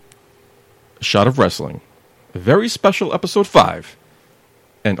Shot of Wrestling, a very special episode 5,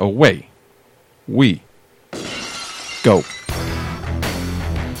 and away we go.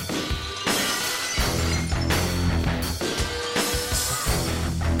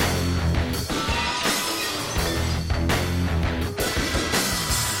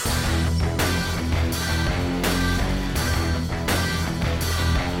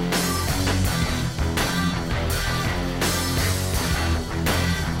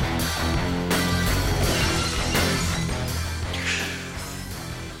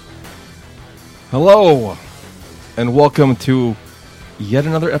 Hello, and welcome to yet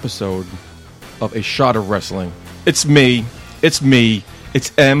another episode of A Shot of Wrestling. It's me, it's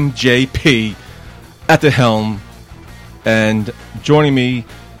MJP at the helm, and joining me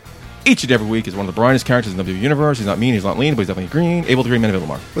each and every week is one of the brightest characters in the WWE Universe. He's not mean, he's not lean, but he's definitely green, able to green man of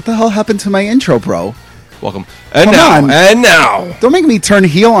Villamar. What the hell happened to my intro, bro? Welcome. Come on. And now, Don't make me turn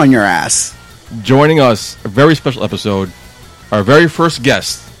heel on your ass. joining us, a very special episode, our very first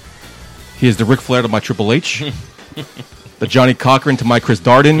guest. He is the Ric Flair to my Triple H, the Johnny Cochran to my Chris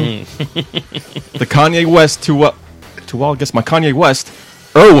Darden, the Kanye West to I guess my Kanye West,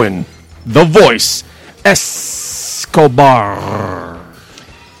 Erwin, the Voice, Escobar.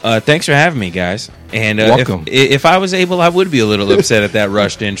 Thanks for having me, guys. And Welcome. If I was able, I would be a little upset at that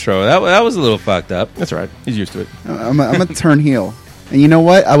rushed intro. That was a little fucked up. That's all right. He's used to it. I'm going to turn heel. And you know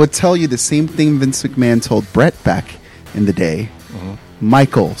what? I would tell you the same thing Vince McMahon told Brett back in the day.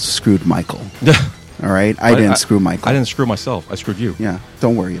 Michael screwed Michael. All right? I didn't screw Michael. I didn't screw myself. I screwed you. Yeah,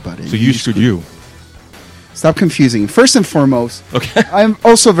 don't worry about it. So you screwed you. Stop confusing. First and foremost, Okay. I'm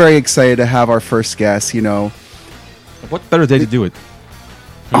also very excited to have our first guest, you know, What better day to do it?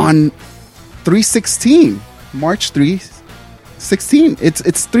 on 3/16. March 3/16.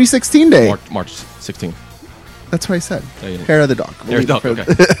 It's 3/16 day. March 16th. That's what I said. Yeah. Hair of the dog. There's Doc. Okay.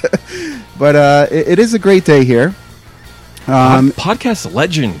 But it is a great day here. Podcast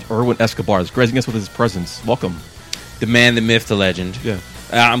legend Erwin Escobar is gracing us with his presence. Welcome. The man, the myth, the legend. Yeah.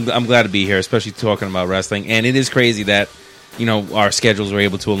 I'm glad to be here, especially talking about wrestling. And it is crazy that our schedules were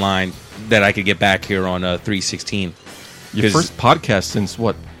able to align that I could get back here on 3/16. Your first podcast since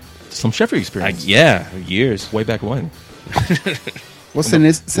what? Some Sheffield experience. Yeah, years. Way back when. Well, When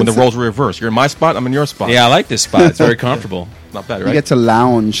the roles were reversed. You're in my spot, I'm in your spot. Yeah, I like this spot. It's very comfortable. Not bad, you right? get to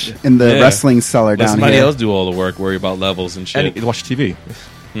lounge in the Yeah. wrestling cellar Let down somebody here. else do all the work, worry about levels and shit. And you watch TV.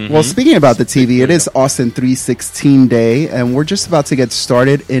 Well, speaking about the TV, it is Austin 3/16 day, and we're just about to get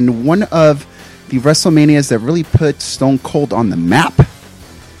started in one of the WrestleManias that really put Stone Cold on the map.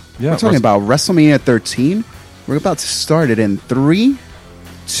 Yeah, We're talking about WrestleMania 13. We're about to start it in 3,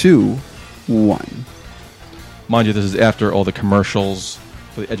 2, 1. Mind you, this is after all the commercials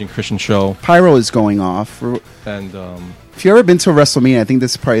for the Edge and Christian show. Pyro is going off. And If you've ever been to a WrestleMania, I think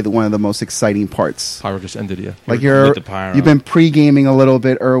this is probably one of the most exciting parts. Pyro just ended, yeah. Like with the pyro. you've been pre-gaming a little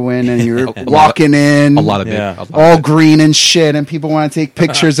bit, Erwin, and you're A walking in. A lot of it. Yeah. A lot all of it. green and shit, and people want to take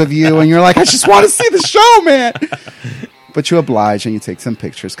pictures of you, and you're like, I just want to see the show, man. But you oblige and you take some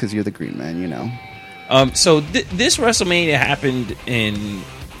pictures because you're the green man, you know. So this WrestleMania happened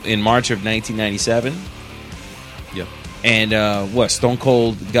in March of 1997. Yeah. And Stone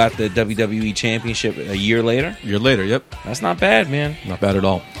Cold got the WWE Championship a year later? A year later, yep. That's not bad, man. Not bad at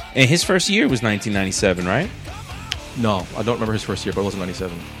all. And his first year was 1997, right? No, I don't remember his first year, but it wasn't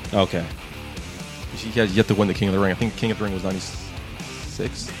 97. Okay. He has yet to win the King of the Ring. I think King of the Ring was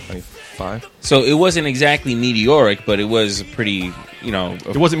 96, 95. So it wasn't exactly meteoric, but it was pretty,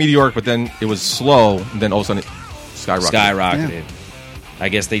 It wasn't meteoric, but then it was slow, and then all of a sudden it skyrocketed. skyrocketed. I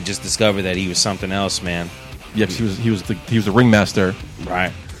guess they just discovered that he was something else, man. Yeah, 'cause he was the ringmaster,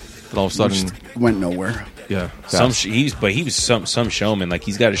 Right. but all of a sudden, Just went nowhere. yeah. He was some showman. Like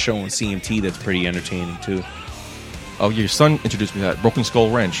he's got a show on CMT that's pretty entertaining too. Oh, your son introduced me to that Broken Skull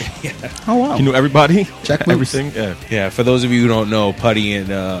Ranch. Oh, wow. He knew everybody, Jack Moose. everything. Yeah. Yeah, for those of you who don't know, Putty and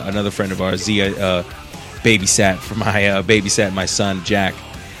another friend of ours, Zia, babysat my son Jack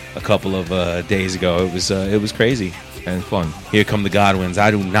a couple of days ago. It was crazy And fun. Here come the Godwins. I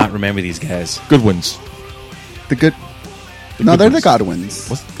do not remember these guys. Good wins. The good. No, they're the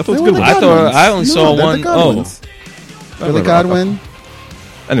Godwins. I thought it They was were good the wins. Godwins. I only saw they're one. The Godwins. They're the Godwin.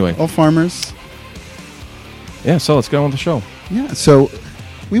 Anyway, All farmers. yeah, so let's go on with the show. Yeah, so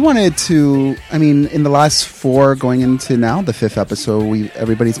we wanted to, in the last 4 going into now, the 5th episode,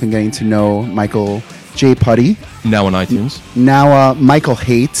 everybody's been getting to know Michael J. Putty. Now on iTunes. Now Michael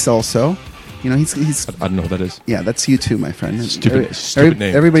Hates also. He's I don't know what that is. yeah, that's you too, my friend. Stupid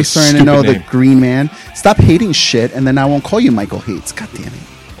name. Everybody's starting to Stupid know name. the green man. Stop hating shit, and then I won't call you Michael Hates. God damn it.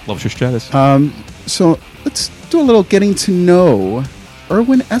 Love your status. So let's do a little getting to know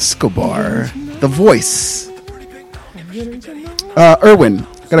Erwin Escobar, the voice. Erwin,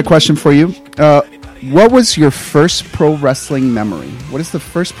 got a question for you. What was your first pro wrestling memory? What is the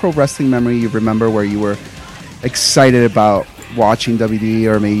first pro wrestling memory you remember where you were excited about watching WWE,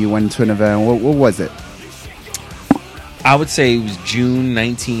 or maybe you went to an event? What was it? I would say it was June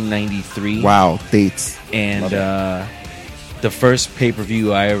 1993. Wow, dates. And the first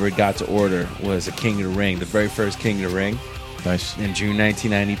pay-per-view I ever got to order was a King of the Ring, the very first King of the Ring. Nice. In June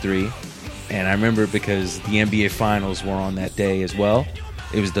 1993. And I remember because the NBA Finals were on that day as well.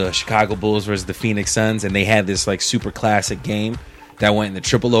 It was the Chicago Bulls versus the Phoenix Suns, and they had this like super classic game that went into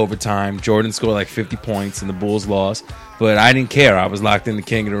triple overtime. Jordan scored like 50 points, and the Bulls lost. But I didn't care. I was locked in the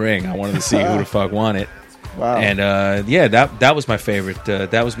King of the Ring. I wanted to see who the fuck won it. Wow. And that was my favorite.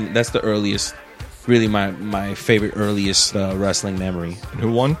 That's the earliest, really my favorite earliest wrestling memory. And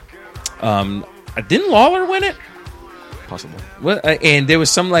who won? Didn't Lawler win it? Possible. Well, and there was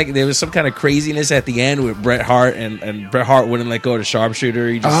some kind of craziness at the end with Bret Hart, and Bret Hart wouldn't let go of the sharpshooter.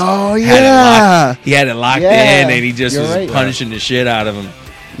 He just he had it locked in, and he just was punishing the shit out of him.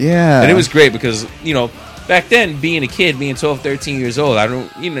 Yeah, and it was great because back then, being a kid, being 12, 13 years old, I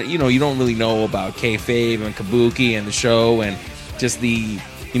don't you don't really know about kayfabe and kabuki and the show and just the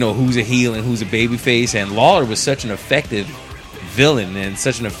who's a heel and who's a babyface. And Lawler was such an effective villain and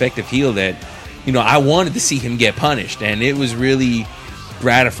such an effective heel that I wanted to see him get punished, and it was really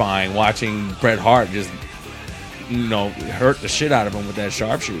gratifying watching Bret Hart just hurt the shit out of him with that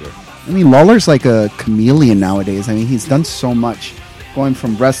sharpshooter. I mean, Lawler's like a chameleon nowadays. I mean, he's done so much, going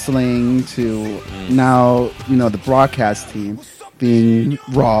from wrestling to now, the broadcast team, being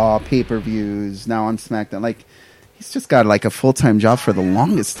Raw, pay-per-views, now on SmackDown. Like, he's just got like a full-time job for the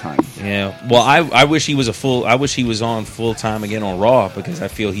longest time. Yeah. Well, I wish he was on full-time again on Raw, because I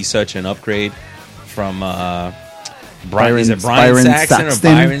feel he's such an upgrade from Byron Saxton or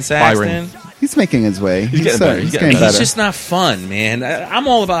Byron Saxton. He's making his way. He's getting better. He's just not fun, man. I'm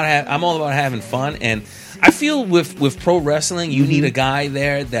all about having fun, and I feel with pro wrestling, you need a guy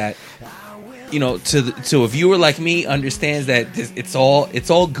there that to a viewer like me understands that it's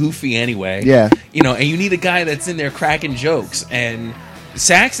all goofy anyway. Yeah. And you need a guy that's in there cracking jokes. And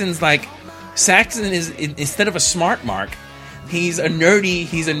Saxton is, instead of a smart Mark, he's a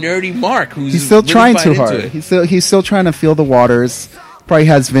nerdy Mark who's he's still really trying too into hard. it. He's still trying to feel the waters. Probably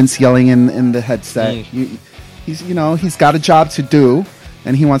has Vince yelling in the headset. He's got a job to do,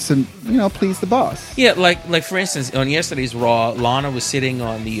 and he wants to please the boss. Yeah, like for instance, on yesterday's Raw, Lana was sitting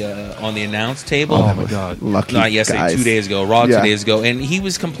on the announce table. Oh my god! Lucky Not yesterday, guys. 2 days ago. Raw 2 Yeah. days ago, and he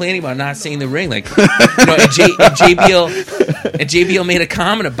was complaining about not seeing the ring. Like, and JBL made a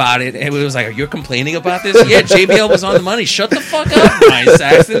comment about it, and it was like, "You're complaining about this?" Yeah, JBL was on the money. Shut the fuck up, Brian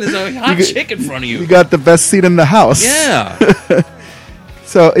Saxton. There's a hot chick in front of you. You got the best seat in the house. Yeah.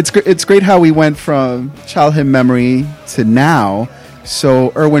 So it's great how we went from childhood memory to now.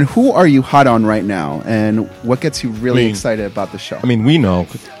 So, Erwin, who are you hot on right now, and what gets you really excited about the show? I mean, we know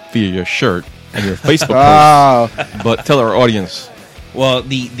via your shirt and your Facebook post, but tell our audience. Well,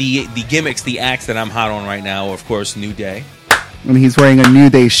 the gimmicks, the acts that I'm hot on right now are, of course, New Day. And he's wearing a New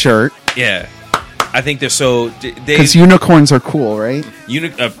Day shirt. Yeah. I think they're so... Because unicorns are cool, right?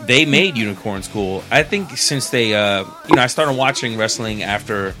 They made unicorns cool. I think since they... I started watching wrestling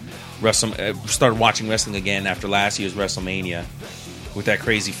after... started watching wrestling again after last year's WrestleMania with that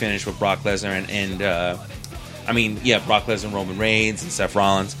crazy finish with Brock Lesnar and Brock Lesnar, Roman Reigns, and Seth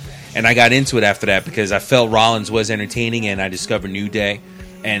Rollins. And I got into it after that because I felt Rollins was entertaining, and I discovered New Day.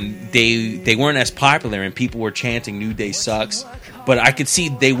 And they weren't as popular, and people were chanting New Day sucks. But I could see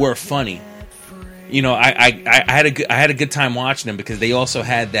they were funny. I had a good time watching them because they also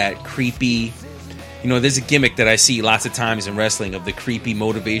had that creepy... there's a gimmick that I see lots of times in wrestling of the creepy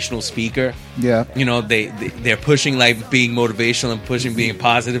motivational speaker. Yeah. They're pushing like being motivational and pushing being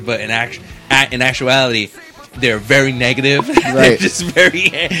positive, but in actuality, they're very negative. Right. They're just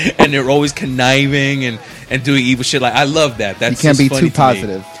and they're always conniving and doing evil shit. Like, I love that. That's you can't just be funny too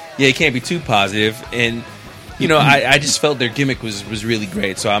positive. Yeah, you can't be too positive. And I just felt their gimmick was really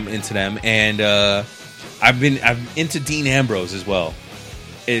great, so I'm into them. And I'm into Dean Ambrose as well.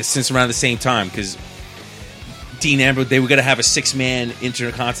 Since around the same time, because Dean Ambrose, they were going to have a 6-man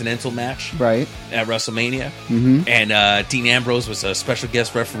intercontinental match right at WrestleMania. Mm-hmm. And Dean Ambrose was a special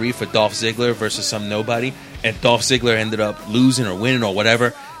guest referee for Dolph Ziggler versus some nobody. And Dolph Ziggler ended up losing or winning or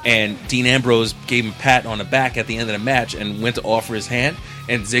whatever. And Dean Ambrose gave him a pat on the back at the end of the match and went to offer his hand.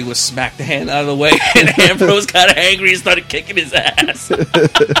 And Ziggler smacked the hand out of the way. And Ambrose got angry and started kicking his ass.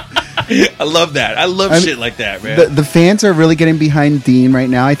 I love that. I love shit like that, man. The fans are really getting behind Dean right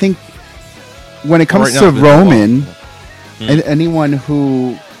now. I think when it comes to Roman, And anyone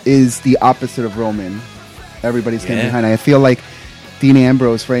who is the opposite of Roman, everybody's getting behind. I feel like Dean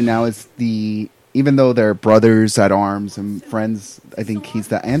Ambrose right now is even though they're brothers at arms and friends, I think he's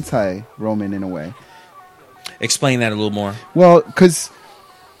the anti-Roman in a way. Explain that a little more. Well, because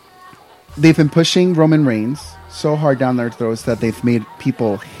they've been pushing Roman Reigns so hard down their throats that they've made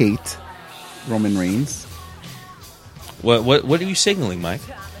people hate Roman Reigns. What are you signaling, Mike?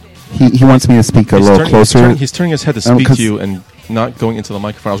 He wants me to speak a little closer. He's turning his head to speak to you and not going into the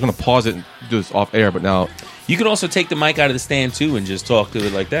microphone. I was going to pause it and do this off air, but now you could also take the mic out of the stand too and just talk to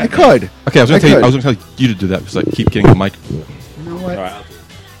it like that. I could. Okay, I was going to tell you to do that because I keep getting the mic. You know what? All right.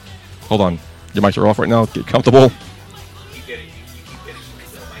 Hold on, your mics are off right now. Get comfortable.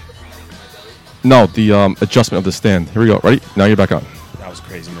 No, the adjustment of the stand. Here we go. Ready? Now you're back on. That was a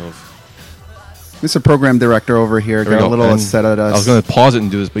crazy move. Mr. Program Director over here got a little upset at us. I was going to pause it and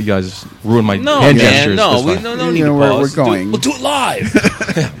do this, but you guys ruined my No, hand man. gestures. No, That's no, fine. no need to pause. We're going. We'll do it live.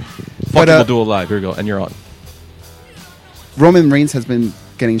 Fuck it, we'll do it live. Here we go, and you're on. Roman Reigns has been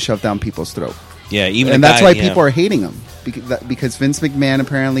getting shoved down people's throat. Yeah, even And that's why people are hating him. Because Vince McMahon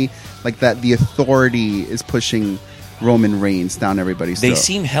apparently, like that, the authority is pushing Roman Reigns down everybody's throat. They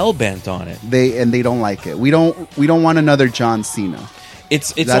seem hell-bent on it. They don't like it. We don't want another John Cena.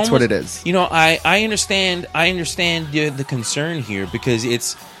 It's That's almost, what it is. You know, I understand the concern here because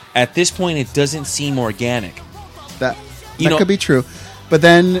it's at this point it doesn't seem organic. That could be true. But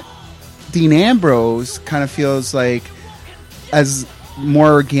then Dean Ambrose kind of feels like as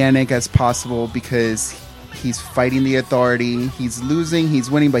more organic as possible because he's fighting the authority. He's losing, he's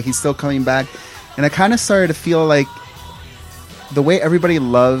winning, but he's still coming back. And I kind of started to feel like the way everybody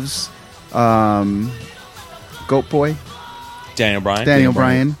loves Goat Boy. Daniel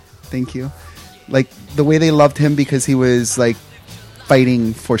Bryan. Thank you. Like the way they loved him because he was like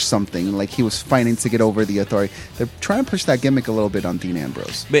fighting for something, like he was fighting to get over the authority. They're trying to push that gimmick a little bit on Dean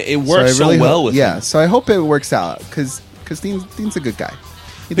Ambrose, but it works so well with him. So I hope it works out because Dean's a good guy.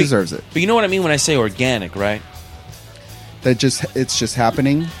 He deserves it. But you know what I mean when I say organic, right? It's just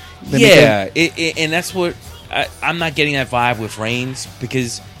happening. Yeah, and that's what I'm not getting that vibe with Reigns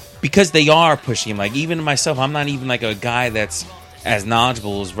because they are pushing him. Like even myself, I'm not even like a guy that's as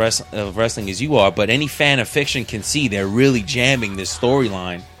knowledgeable as wrestling as you are. But any fan of fiction can see they're really jamming this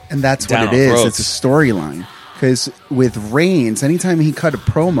storyline. And that's what it is. It's a storyline. Because with Reigns, anytime he cut a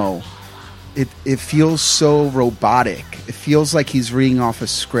promo, it feels so robotic. It feels like he's reading off a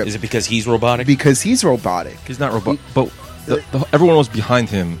script. Is it because he's robotic? Because he's robotic. He's not robotic, but everyone was behind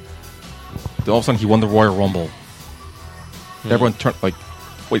him. All of a sudden, he won the Royal Rumble. Everyone turned like,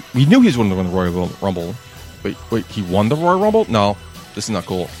 wait, we knew he was going to win the Royal Rumble. Wait, he won the Royal Rumble? No, this is not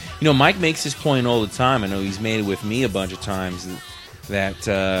cool. You know, Mike makes this point all the time. I know he's made it with me a bunch of times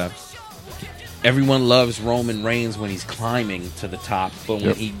that everyone loves Roman Reigns when he's climbing to the top, but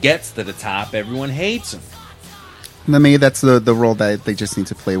when he gets to the top, everyone hates him. Maybe that's the role that they just need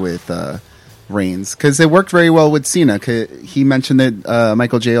to play with Reigns, because it worked very well with Cena. He mentioned it.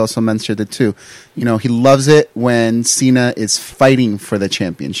 Michael J also mentioned it too. You know, he loves it when Cena is fighting for the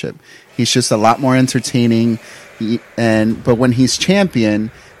championship. He's just a lot more entertaining, but when he's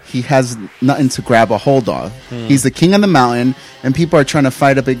champion, he has nothing to grab a hold of. He's the king of the mountain, and people are trying to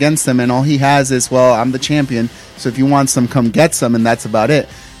fight up against him, and all he has is, well, I'm the champion, so if you want some, come get some, and that's about it.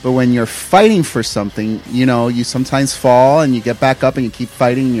 But when you're fighting for something, you know, you sometimes fall, and you get back up, and you keep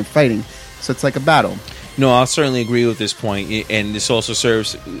fighting, and you're fighting. So it's like a battle. No, I'll certainly agree with this point, and this also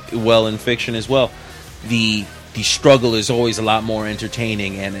serves well in fiction as well. The struggle is always a lot more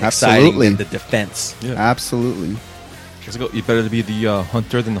entertaining and exciting than the defense. Yeah. Absolutely. You better to be the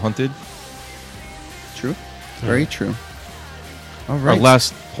hunter than the hunted. True. Very true. All right. Our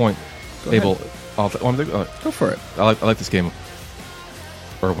last point, Go Abel. ahead. Go for it. I like this game.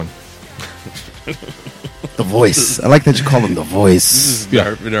 Erwin. The voice. I like that you call him the voice. This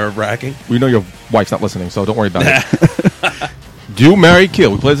is nerve-wracking. We know your wife's not listening, so don't worry about it. Do, marry,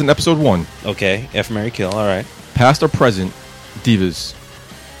 kill. We played this in episode 1. Okay, F, marry, kill. All right. Past or present divas.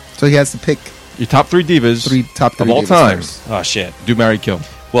 So he has to pick your top 3 divas top 3 of all divas time. first. Oh, shit. Do, marry, kill.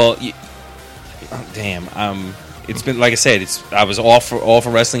 Well, damn. It's been, like I said, I was all for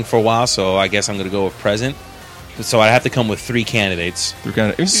wrestling for a while, so I guess I'm going to go with present. So I have to come with 3 candidates.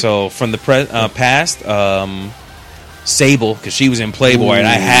 So from the past, Sable, because she was in Playboy, and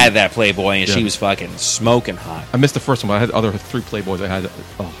I had that Playboy, and she was fucking smoking hot. I missed the first one, but I had the other 3 Playboys I had.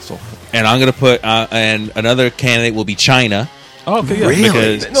 And I'm going to put, and another candidate will be China. Oh, okay, yeah.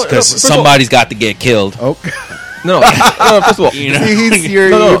 Really? Because somebody's got to get killed. Oh. No, first of all, You know? You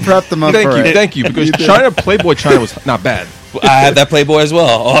prepped them up for it. Thank you, because Playboy China was not bad. I had that Playboy as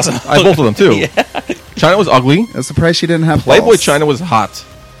well. Also, I had both of them, too. Yeah. China was ugly. I was surprised she didn't have Playboy balls. China was hot.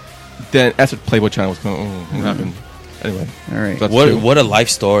 Then after Playboy China was going, what happened? Anyway, All right. that's two. What a life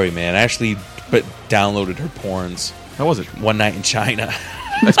story, man. I actually downloaded her porns How was it? one night in China.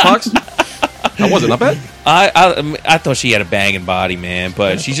 Xbox? How was it? Not bad. I thought she had a banging body, man,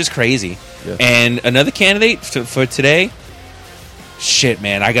 but she's just crazy. Yeah. And another candidate for today, shit,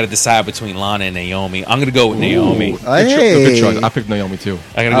 man, I got to decide between Lana and Naomi. I'm gonna go with Naomi. Good choice. I picked Naomi too.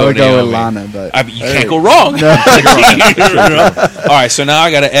 I gotta I go would with go Naomi. with Lana, but You can't go wrong. All right, so now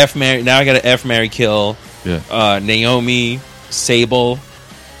I got to F Mary. Now I got to F Mary kill. Yeah, Naomi, Sable,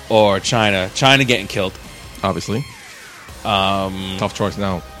 or China. China getting killed. obviously. Tough choice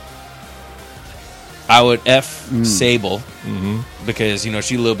now. I would F Sable because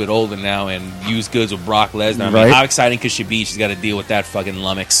she's a little bit older now and use goods with Brock Lesnar. I mean, Right. how exciting could she be? She's got to deal with that fucking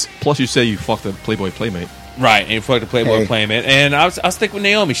lummox, Plus, you say you fucked a Playboy Playmate. right? And fuck the Playboy Hey. Playmate. And I'll stick with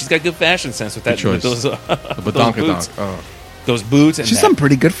Naomi. She's got good fashion sense with that. Good choice. With those, The those boots. badonkadonk. Those boots and she's that, done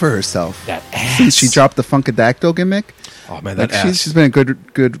pretty good for herself. that ass. Since she dropped the Funkadactyl gimmick. Oh man, that Like, ass. she's been a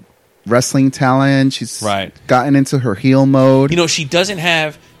good wrestling talent. She's Right. gotten into her heel mode. She doesn't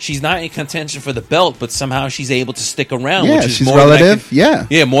have. She's not in contention for the belt, but somehow she's able to stick around. Yeah, which is she's more than I relative. can- Yeah.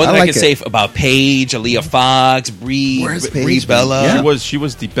 yeah, more than I, like can it. say about Paige, Aaliyah Fox, Brie, Where's Brie Paige, Bella. man? Yeah. She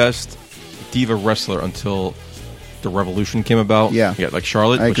was the best diva wrestler until the Revolution came about. Yeah. like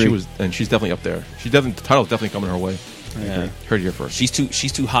Charlotte. I But she agree. was, and she's definitely up there. The title's definitely coming her way. Yeah. Heard it here first. She's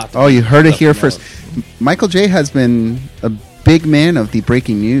too hot. to Oh, be you heard it left here alone. first. Michael J has been a big man of the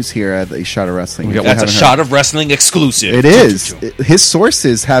breaking news here at the Shot of Wrestling. We got If you That's a haven't Shot of Wrestling exclusive. heard. It is. His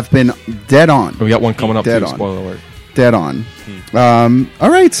sources have been dead on. we got one coming up. Dead Too, on. spoiler alert. Dead on. All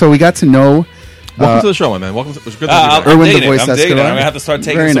right, so we got to know. Welcome to the show, my man. Welcome. It was good to I'm meet you. Erwin digging the it. Voice I'm digging it. Escobar. I'm gonna have to start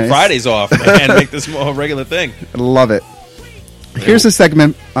taking Very some nice. Fridays off and make this more a regular thing. Love it. Here's a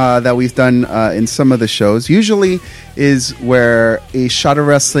segment that we've done in some of the shows. Usually is where a Shot of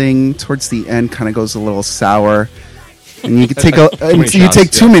Wrestling towards the end kind of goes a little sour, and you can take many you shots,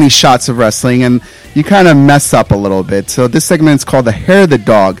 take too yeah. many shots of wrestling, and you kind of mess up a little bit. So this segment is called the Hair of the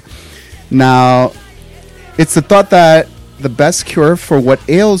Dog. Now, it's the thought that the best cure for what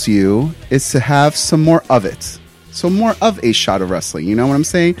ails you is to have some more of it. So more of a shot of wrestling. You know what I'm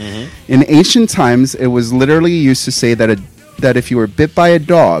saying? In ancient times, it was literally used to say that that if you were bit by a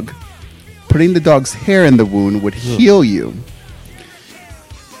dog, putting the dog's hair in the wound would heal you.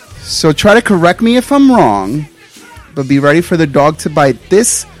 So try to correct me if I'm wrong, but be ready for the dog to bite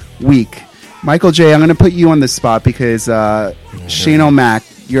this week. Michael J, I'm going to put you on the spot because Shane O'Mac,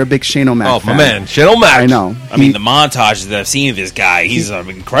 you're a big Shane O'Mac Oh, fan. my man. Shane O'Mac. I know. I mean, the montages that I've seen of this guy, he's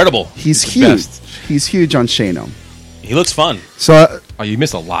incredible. He's the huge. best. He's huge on Shane-O. He looks fun. So, Oh, you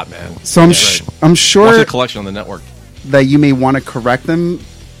missed a lot, man. so I'm, Yeah, sh- right. I'm Watch sure the collection on the network. that you may want to correct them.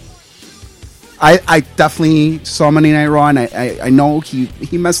 I definitely saw Monday Night Raw, and I know he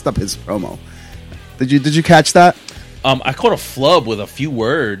messed up his promo. Did you catch that? I caught a flub with a few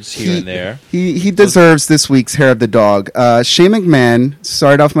words here and there. He deserves this week's Hair of the Dog. Shane McMahon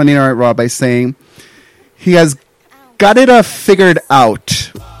started off Monday Night Raw by saying he has got it figured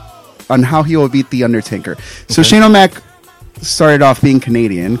out on how he will beat The Undertaker. So Shane O'Mac started off being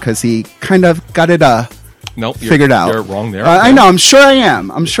Canadian because he kind of got it Nope. figured out. You're wrong there. I know. I'm sure I am,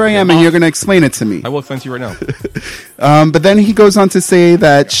 and you're going to explain it to me. I will explain to you right now. But then he goes on to say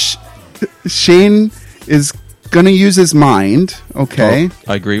that Shane is going to use his mind. Okay.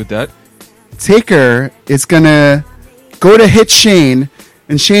 Oh, I agree with that. Taker is going to go to hit Shane,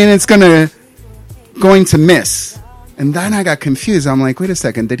 and Shane is going to miss. And then I got confused. I'm like, wait a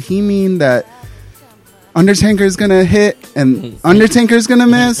second. Did he mean that Undertaker is going to hit and Undertaker is going to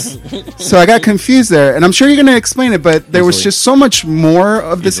miss? So I got confused there. And I'm sure you're going to explain it, but there was Easily. just so much more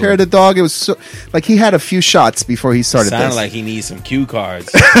of this Hair of the Dog. It was so, like he had a few shots before he started Sounded this. like he needs some cue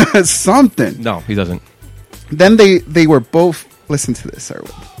cards. Something. No, he doesn't. Then they were both, listen to this, Erwin.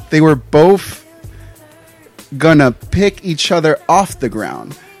 They were both gonna pick each other off the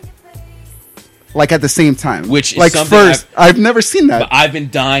ground. Like at the same time. Which is like something first, I've never seen that. But I've been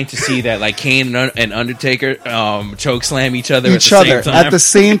dying to see that, like Kane and Undertaker choke slam each other Each at the other same time. at the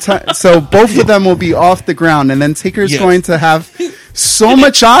same time. So both of them will be off the ground, and then Taker's Yes. going to have so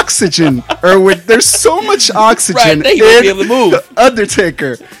much oxygen, Erwin. There's so much oxygen Right, he won't be in able to move.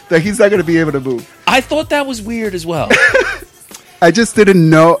 Undertaker that he's not going to be able to move. I thought that was weird as well. I just didn't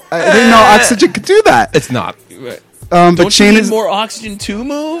know. I didn't know oxygen could do that. It's not. But Don't you Shane need is more oxygen to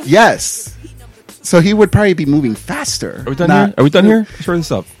move? yes. So he would probably be moving faster. Are we done here? Are we done here? Let's wrap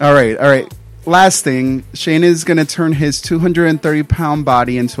this up. All right. Last thing, Shane is going to turn his 230-pound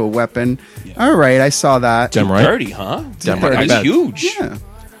body into a weapon. All right, I saw that. Damn right. 30, huh? Damn That right. guy's Not bad. huge. Yeah.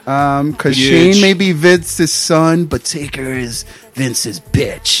 Because Shane may be Vince's son, but Taker is Vince's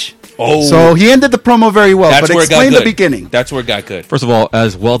bitch. Oh. So he ended the promo very well, That's but where it got explain the good. beginning. That's where it got good. First of all,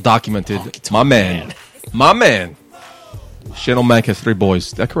 as well documented, my man, Shane O'Mac has 3 boys.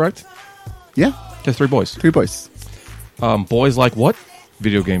 Is that correct? Yeah, He has 3 boys. 3 boys. Boys like what?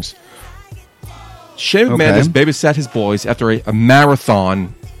 Video games. Shane McMahon Okay. has babysat his boys after a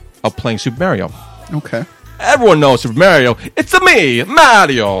marathon of playing Super Mario. Okay. Everyone knows Super Mario. It's a me,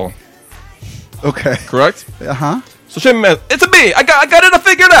 Mario. Okay. Correct? Uh-huh. So Shane McMahon, it's a me. I got it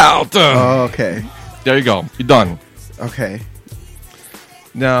figured out. Oh, okay. There you go. You're done. Okay.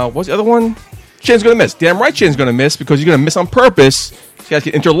 Now, what's the other one? Shane's going to miss. Damn right Shane's going to miss because you're going to miss on purpose. So you guys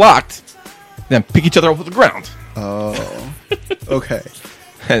get interlocked, then pick each other up with the ground. Oh. Okay.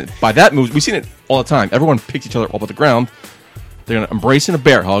 And by that move, we've seen it all the time. Everyone picks each other up with the ground. They're going to embrace in a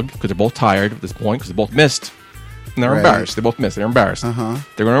bear hug because they're both tired at this point because they both missed. And they're Right. embarrassed. They both missed. They're embarrassed. Uh-huh.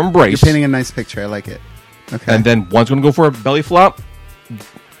 They're going to embrace. You're painting a nice picture. I like it. Okay. And then one's going to go for a belly flop.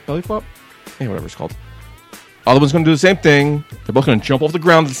 Belly flop? Yeah, whatever it's called. Other one's going to do the same thing. They're both going to jump off the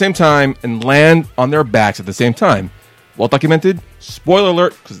ground at the same time and land on their backs at the same time. Well documented. Spoiler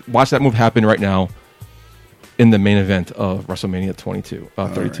alert, because watch that move happen right now in the main event of WrestleMania 32.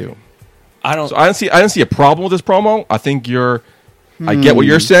 Right. I don't. So I didn't see a problem with this promo. I think I get what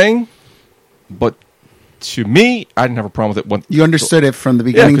you're saying, but to me, I didn't have a problem with it. When, you understood it from the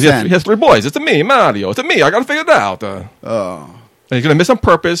yeah, beginning because to end. he has 3 boys. It's a me, Mario. It's a me. I got to figure it out. Oh. And he's going to miss on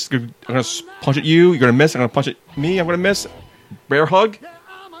purpose. I'm going to punch at you. You're going to miss. I'm going to punch at me. I'm going to miss. Bear hug.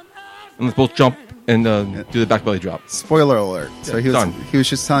 And let's both jump and do the back belly drop. Spoiler alert. So Yeah, he was done. he was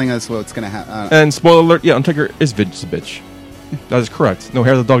just telling us what's going to happen. And spoiler alert, yeah, Undertaker is Vince's bitch. That is correct. No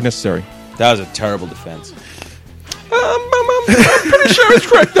hair of the dog necessary. That was a terrible defense. I'm pretty sure it's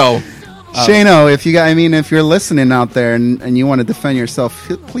correct, though. Shano, if you're listening out there and you want to defend yourself,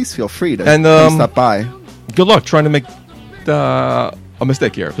 please feel free to And, come stop by. Good luck trying to make a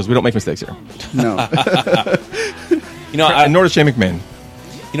mistake here, because we don't make mistakes here. No. You know, And nor does Shane McMahon.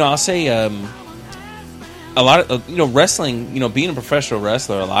 I'll say a lot of wrestling. Being a professional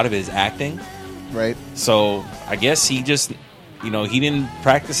wrestler, a lot of it is acting. Right? So I guess he just, he didn't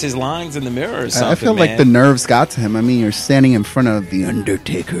practice his lines in the mirror or something. I feel like the nerves got to him. I mean, you're standing in front of The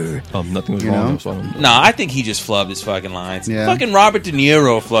Undertaker. Nothing was You wrong. know? Though, so I don't- No, I think he just flubbed his fucking lines. Yeah. Fucking Robert De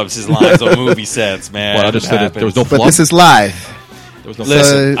Niro flubs his lines on movie sets, man. Well, I just It said it. There was no happens. But this is live. There was no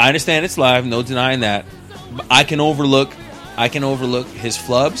Listen, So- I understand it's live, no denying that. But I can overlook his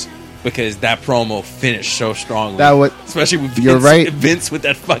flubs because that promo finished so strongly. You're Especially with Vince, right. Vince with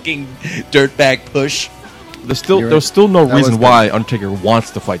that fucking dirtbag push. There's still You're there's right. still no That reason was good. why Undertaker wants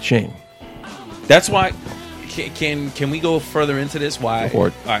to fight Shane. That's why. Can we go further into this? Why? Go for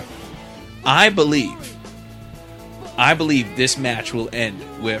it. All right. I believe this match will end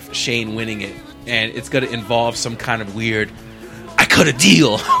with Shane winning it, and it's going to involve some kind of weird "I cut a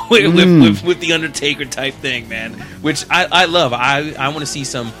deal" with the Undertaker type thing, man. Which I love. I want to see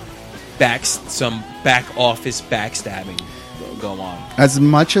some back office backstabbing go on. As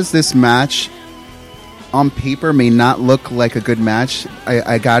much as this match on paper may not look like a good match,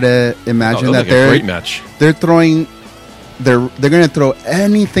 I gotta imagine Oh, that like a great match. they're throwing they're going to throw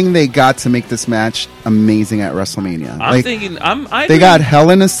anything they got to make this match amazing at WrestleMania. I'm thinking. They got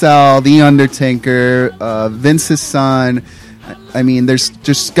Hell in a Cell, The Undertaker, Vince's son. I mean, there's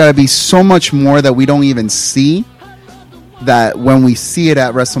just got to be so much more that we don't even see. That when we see it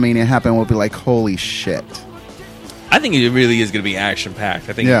at WrestleMania happen, we'll be like, "Holy shit!" I think it really is going to be action packed.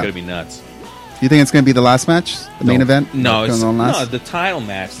 I think Yeah. it's going to be nuts. You think it's going to be the last match, the main event? No, Going on last? the title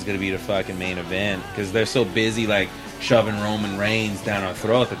match is going to be the fucking main event because they're so busy like shoving Roman Reigns down our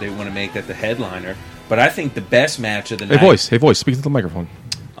throat that they want to make that the headliner. But I think the best match of the night. Hey voice, speak into the microphone.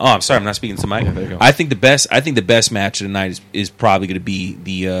 Oh, I'm sorry, I'm not speaking to Mike. Yeah, there you go. I think the best match of the night is probably going to be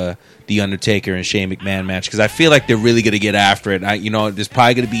the Undertaker and Shane McMahon match because I feel like they're really going to get after it. There's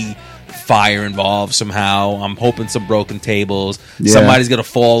probably going to be fire involved somehow. I'm hoping some broken tables. Yeah. Somebody's going to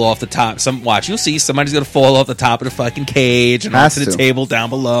fall off the top. You'll see somebody's going to fall off the top of the fucking cage and Has onto the to. table down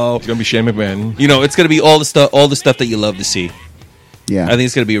below. It's gonna be Shane McMahon. It's going to be all the stuff that you love to see. Yeah, I think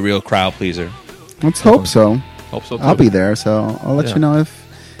it's going to be a real crowd pleaser. let's hope so. Hope so. I'll too. be there, so I'll let Yeah. you know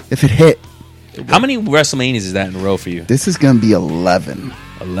if it hit. How many WrestleManias is that in a row for you? This is going to be 11.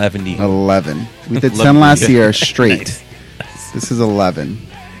 11. 11. We did 10 11. last year straight. Nice. This is 11.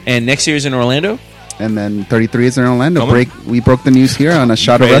 And next year's in Orlando? And then 33 is in Orlando. Coming. We broke the news here on A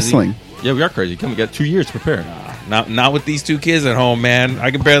Shot of Crazy. Wrestling. Yeah, we are crazy. We got 2 years to prepare. Not with these two kids at home, man.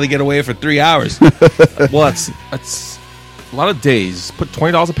 I can barely get away for 3 hours. Well, that's a lot of days. Put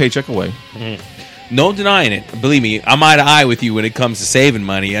 $20 a paycheck away. No denying it. Believe me, I'm eye to eye with you when it comes to saving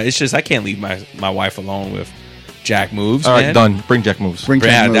money. It's just I can't leave my wife alone with Jack moves. All right, man. done. Bring Jack moves. Bring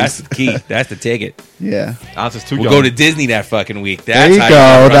Yeah, Jack that's moves. the key. That's the ticket. Yeah. Oz is too We'll young. go to Disney that fucking week. There That's you how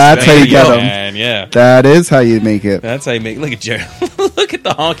go. get That's how you get WrestleMania, 'em. man. Yeah. That is how you make it. That's how you make. Look at Jerry. Look at the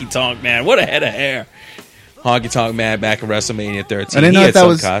honky tonk man. What a head of hair. Honky tonk man back in WrestleMania 13. I didn't know he if had that some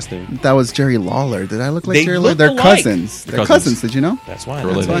was costume. that was Jerry Lawler. Did I look like They Jerry Lawler? look They're alike. cousins. They're Cousins. cousins. Did you know? That's why.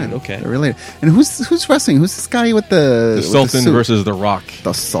 They're That's related. why. Okay. They're related. And who's wrestling? Who's this guy with the The Sultan suit? versus The Rock.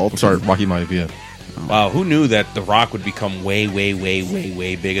 the Sultan? Sorry, Rocky Maivia. Wow, who knew that The Rock would become way, way, way, way,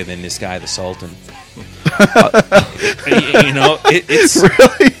 way bigger than this guy, the Sultan? You know, it's.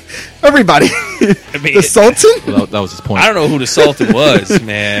 Really? Everybody. I mean, The Sultan? Well, that was his point. I don't know who the Sultan was,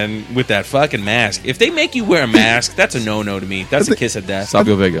 man, with that fucking mask. If they make you wear a mask, that's a no-no to me. That's a kiss of death.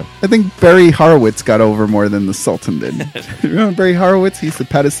 Savio Vega. I think Barry Horowitz got over more than the Sultan did. You remember Barry Horowitz? He used to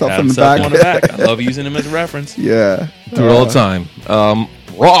pat himself Pat on the himself back. on the back. I love using him as a reference. Yeah. Do it all the time.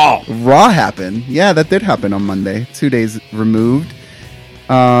 Raw. Raw happened. Yeah, that did happen on Monday. 2 days removed.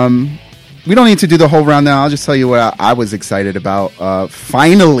 We don't need to do the whole round now. I'll just tell you what I was excited about.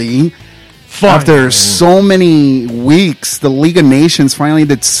 Finally, after so many weeks, the League of Nations finally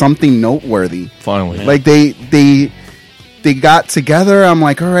did something noteworthy. Finally. Like they got together. I'm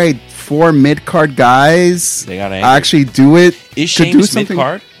like, all right, 4 mid-card guys They got angry. actually do it. Is to do Sheamus something.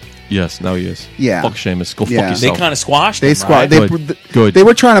 mid-card? Yes, now he is. Yeah. Fuck Sheamus. Go Yeah. fuck They yourself. kind of squashed They him, squad. right? Good. They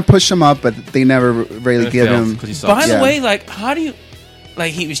were trying to push him up, but they never really give him. Because he sucks. By Yeah. the way, like, how do you...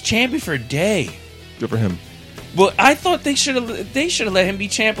 Like, he was champion for a day. Good for him. Well, I thought they should have let him be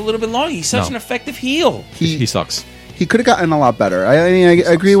champ a little bit longer. He's such No. an effective heel. He sucks. He could have gotten a lot better. I mean, I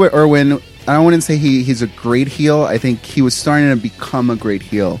agree with Erwin. I wouldn't say he's a great heel. I think he was starting to become a great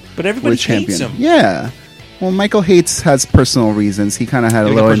heel. But everybody with hates champion. him. Yeah. Well, Michael Hates has personal reasons. He kind of had a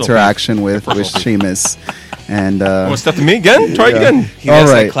Yeah, little personal interaction with personal Sheamus. And Want to step to me again? Try it Yeah. again. He All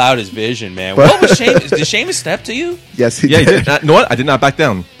lets right. that cloud his vision, man. But- What was Sheamus? Did Sheamus step to you? yes, he Yeah, he did. did. You know what? I did not back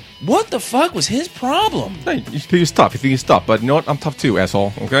down. What the fuck was his problem? Hey, you think he's tough. You think he's tough. But you know what? I'm tough too,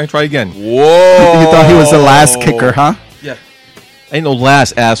 asshole. Okay? Try again. Whoa! You thought he was the last kicker, huh? Yeah. Ain't no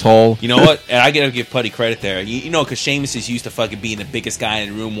last, asshole. You know what? And I gotta give Putty credit there. You know, because Sheamus is used to fucking being the biggest guy in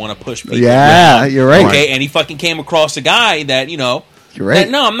the room, want to push people. Yeah, around. you're right. Okay, and he fucking came across a guy that You're right. that,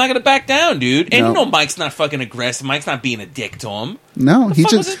 no, I'm not gonna back down, dude. And No. you know, Mike's not fucking aggressive. Mike's not being a dick to him. No, What he the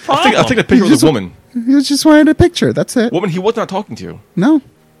fuck was just his problem? I'll take a picture He of just- the woman. he was just wanted a picture. That's it. Woman he was not talking to. No,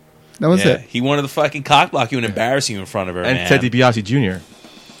 that was Yeah, it. he wanted to fucking cockblock you and embarrass you in front of her, And man. Ted DiBiase Jr.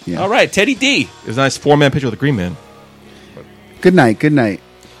 Yeah. All right, Teddy D. It was a nice 4-man picture with the Green Man. Good night. Good night.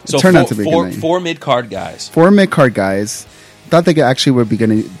 It So turned four, out to be a four, good night. four mid-card guys. 4 mid-card guys. Thought they actually would be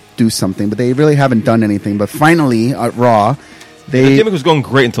going to do something, but they really haven't done anything. But finally, at Raw, The they gimmick was going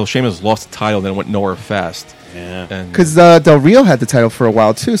great until Sheamus lost the title and then went nowhere fast. Yeah. And because Del Rio had the title for a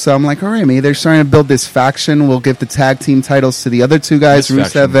while too. So I'm like, all right, maybe they're starting to build this faction. We'll give the tag team titles to the other 2 guys,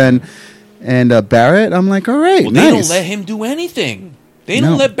 This Rusev and Barrett. I'm like, all right, Well, they nice. don't let him do anything. They No.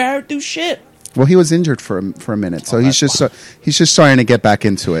 don't let Barrett do shit. Well, he was injured for a minute, so he's just starting to get back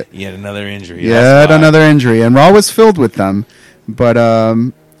into it. He had another injury. Yeah, That's why. another injury, and Raw was filled with them. But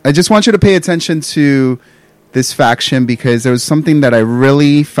I just want you to pay attention to this faction because there was something that I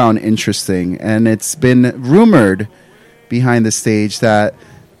really found interesting, and it's been rumored behind the stage that.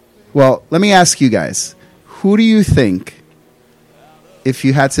 Well, let me ask you guys: who do you think, if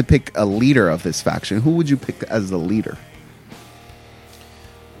you had to pick a leader of this faction, who would you pick as the leader?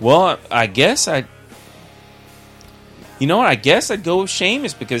 Well, I guess you know what? I guess I'd go with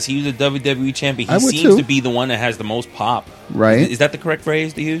Sheamus because he was a WWE champion. He I would seems too. to be the one that has the most pop. Right? Is that the correct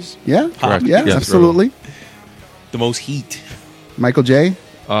phrase to use? Yeah, Correct. yeah, Yes, absolutely. The most heat. Michael J.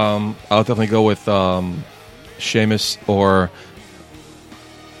 I'll definitely go with Sheamus or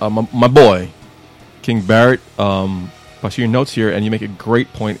my boy, King Barrett. I see your notes here, and you make a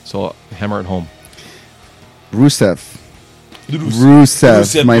great point, so I'll hammer it home. Rusev,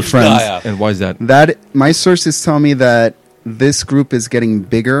 Rusev my friends. Bushgaya. And why is that? That my sources tell me that this group is getting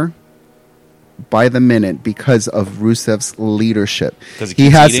bigger by the minute because of Rusev's leadership. 'Cause he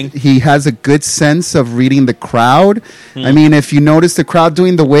keeps eating? he has a good sense of reading the crowd. I mean, if you notice the crowd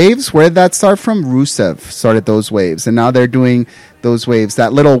doing the waves, where did that start from? Rusev started those waves, and now they're doing those waves.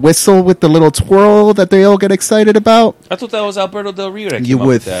 That little whistle with the little twirl that they all get excited about. I thought that was Alberto Del Rio that came You up would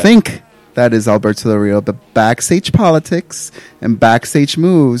with that. think that is Alberto Del Rio, but backstage politics and backstage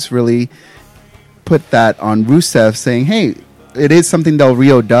moves really put that on Rusev, saying, hey, it is something Del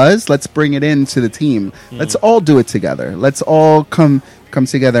Rio does. Let's bring it into the team. Let's all do it together. Let's all come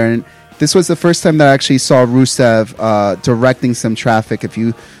together. And this was the first time that I actually saw Rusev directing some traffic. If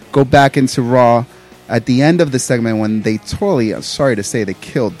you go back into Raw at the end of the segment when they totally, sorry to say, they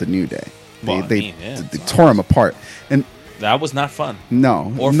killed the New Day. Well, They tore them apart. And that was not fun.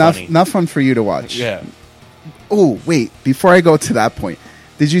 no, Or not funny. not fun for you to watch. Yeah. Oh, wait, before I go to that point,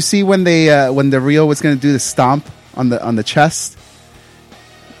 did you see when when the Rio was going to do the stomp on the chest?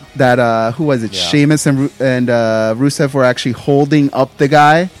 That who was it? Yeah. Sheamus and Rusev were actually holding up the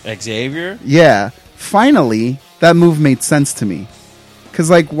guy. Xavier? Yeah, finally, that move made sense to me. Because,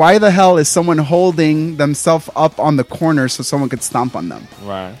 like, why the hell is someone holding themselves up on the corner so someone could stomp on them?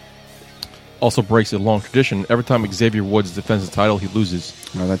 Right. Also breaks a long tradition. Every time Xavier Woods defends the title, he loses.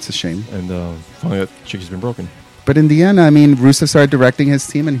 Oh, that's a shame. And finally, that streak has been broken. But in the end, I mean, Rusev started directing his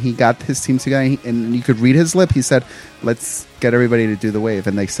team, and he got his team together. And you could read his lip. He said, "Let's get everybody to do the wave,"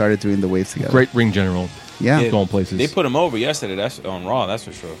 and they started doing the wave together. Great ring general. Yeah, Going places. They put him over yesterday. That's on Raw. That's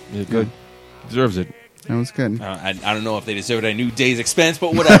for sure. Yeah, good. Deserves it. that was good. I don't know if they deserve it at New Day's expense,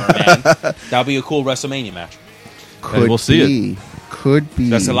 but whatever, man. That'll be a cool WrestleMania match. Could we'll see be. Could be.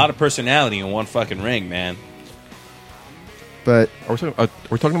 That's a lot of personality in one fucking ring, man. But Are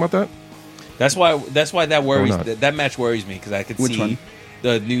we talking about that? That's why that worries. not. That match worries me because I could Which see one?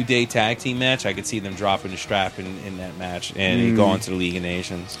 the New Day tag team match. I could see them dropping the strap in that match and go on to the League of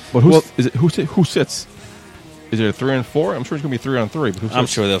Nations. But who sits? Is it a 3 on 4? I'm sure it's going to be 3 on 3. But who I'm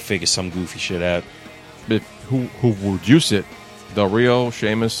sits? sure they'll figure some goofy shit out. But who would you sit? Del Rio,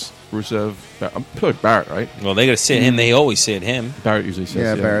 Sheamus, Rusev. I'm putting Barrett, right? Well, they got to sit him. They always sit him. Barrett usually sits.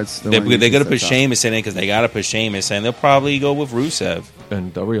 yeah, Barrett's the They one who got to usually put sits out. Sheamus in it because they got to put Sheamus in. They'll probably go with Rusev.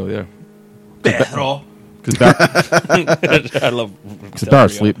 And Del Rio, yeah. Perro. Because I love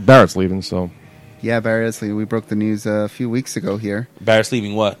Barrett's leaving, so Yeah, Barrett's. We broke the news a few weeks ago here. Barrett's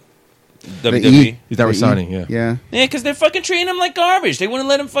leaving what? The WWE? E- he's not the resigning. E- Yeah. Yeah. Yeah, because they're fucking treating him like garbage. They wouldn't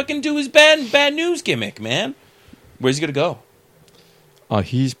let him fucking do his bad news gimmick, man. Where's he going to go?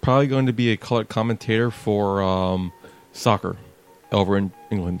 He's probably going to be a color commentator for soccer over in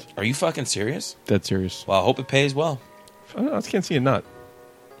England. Are you fucking serious? Dead serious. Well, I hope it pays well. I can't see it not.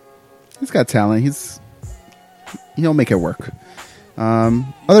 He's got talent. He'll make it work.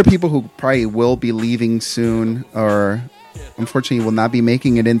 Other people who probably will be leaving soon, or unfortunately will not be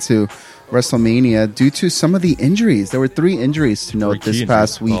making it into WrestleMania due to some of the injuries. There were 3 injuries to note Three this key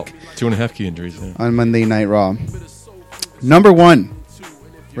past injuries. week Well, 2.5 key injuries. Yeah. on Monday Night Raw. Number 1.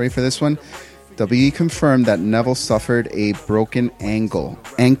 Ready for this one? WWE confirmed that Neville suffered a broken ankle.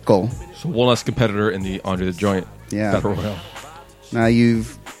 So one less competitor in the Andre the Giant Yeah. Battle Royale. Now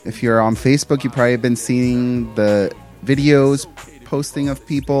if you're on Facebook, you've probably been seeing the videos posting of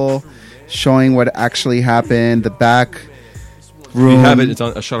people showing what actually happened. The back room. If you have it, it's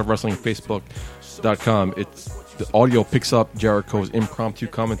on a shot of wrestling Facebook.com. It's the audio picks up Jericho's impromptu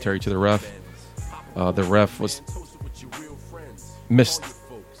commentary to the ref. The ref missed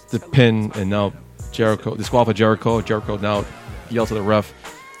the pin, and now Jericho disqualified Jericho. Jericho now yells at the ref.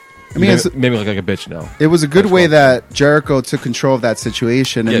 I mean, maybe look like a bitch now. it was a good way that Jericho took control of that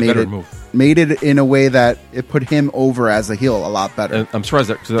situation and Yeah, better move. made it in a way that it put him over as a heel a lot better. And I'm surprised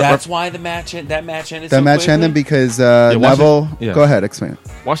that That's why that match ended. that so match quickly? ended because watch Neville. it. Yeah. Go ahead, explain.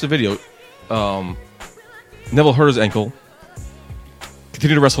 watch the video. Neville hurt his ankle.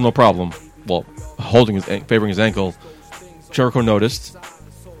 Continued to wrestle, no problem. Well, favoring his ankle. Jericho noticed.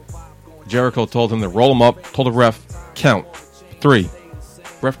 Jericho told him to roll him up. Told the ref, count 3.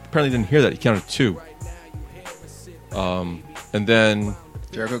 Ref apparently didn't hear that. He counted 2. And then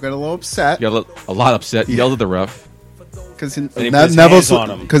Jericho got a little upset he got a lot upset. Yelled at the ref. because he put his hands on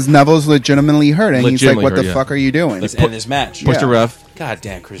him. Neville's legitimately hurt, and he's like, Legitimately "What the hurt, yeah. fuck are you doing?" Let's end this match. Pushed the Yeah. ref. God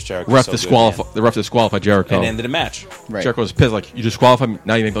damn, Chris Jericho. Ref so good, disqualified. man. The ref disqualified Jericho. And ended the match. Right, Jericho was pissed. Like, you disqualified me.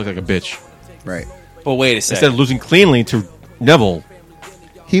 Now you make me look like a bitch. right. But wait a Instead second. of losing cleanly to Neville,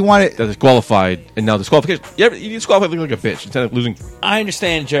 He wanted. that disqualified, and now disqualification. Yeah, you disqualified looking like a bitch instead of losing. I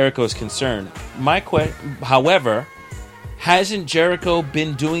understand Jericho's concern. However, hasn't Jericho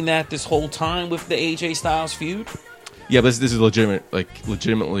been doing that this whole time with the AJ Styles feud? Yeah, but this is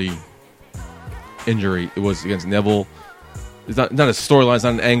legitimately injury. It was against Neville. It's not a storyline. It's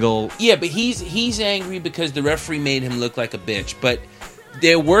not an angle. Yeah, but he's angry because the referee made him look like a bitch. But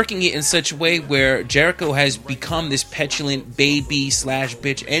they're working it in such a way where Jericho has become this petulant baby /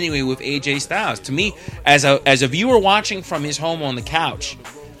 bitch anyway with AJ Styles. To me, as a viewer watching from his home on the couch,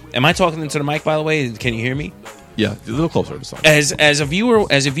 am I talking into the mic, by the way? Can you hear me? Yeah, a little closer to something. As a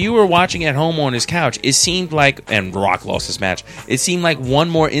viewer watching at home on his couch, it seemed like, and Rock lost this match, it seemed like one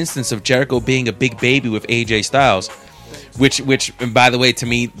more instance of Jericho being a big baby with AJ Styles. Which, and by the way, to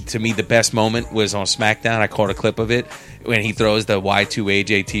me, the best moment was on SmackDown. I caught a clip of it when he throws the Y2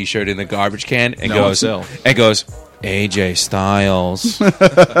 AJ T-shirt in the garbage can and No, goes, sell. AJ Styles.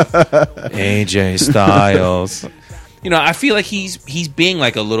 AJ Styles. You know, I feel like he's being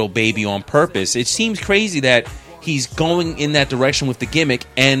like a little baby on purpose. It seems crazy that he's going in that direction with the gimmick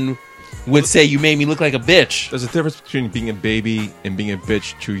and would say, "You made me look like a bitch." There's a difference between being a baby and being a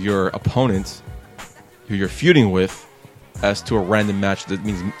bitch to your opponent, who you're feuding with, as to a random match that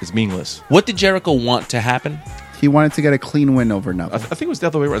is meaningless. What did Jericho want to happen? He wanted to get a clean win over Neville. I think it was the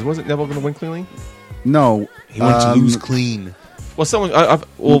other way around. Wasn't Neville going to win cleanly? No, He wanted to lose clean. Well, someone.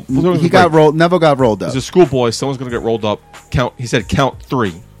 he got rolled. Neville got rolled up. As a schoolboy, someone's going to get rolled up. He said count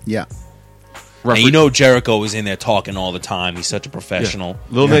 3. Yeah. And you know Jericho was in there talking all the time. He's such a professional.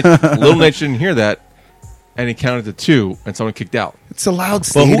 Yeah. Little Nate didn't hear that, and he counted to 2, and someone kicked out. It's a loud But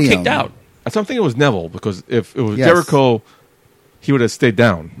stadium. who kicked out? I don't think it was Neville, because if it was Yes. Jericho, he would have stayed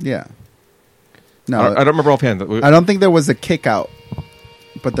down. Yeah. No, I don't remember offhand. I don't think there was a kick out,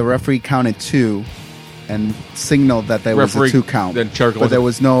 but the referee counted 2 and signaled that there was a 2 count. Then Jericho but there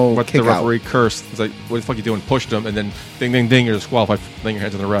was no but kick the out. referee cursed. It's like, what the fuck are you doing? Pushed him, and then ding, ding, ding, you're disqualified for laying your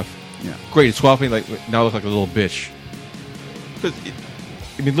hands on the ref. Yeah. Great, disqualified. Like, now I look like a little bitch.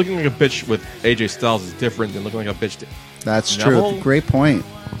 I mean, looking like a bitch with AJ Styles is different than looking like a bitch. That's Neville? true. Great point.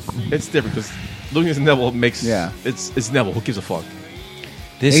 It's different because looking at Neville makes Yeah. It's Neville. Who gives a fuck?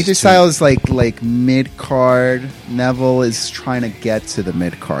 This AJ is Styles is like mid card. Neville is trying to get to the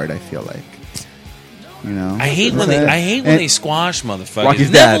mid card. I feel like, you know. I hate when they squash motherfuckers.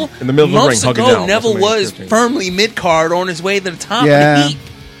 Rocky's Neville, dad in the middle of the months ring hugging ago, down. Neville That's was something firmly mid card on his way to the top Yeah. of the heat,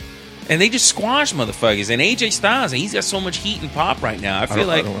 and they just squash motherfuckers. And AJ Styles, he's got so much heat and pop right now. I feel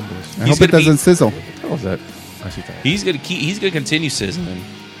like I don't remember this. I he's hope it gonna be- doesn't sizzle. What was that? I see that. he's gonna continue sizzling.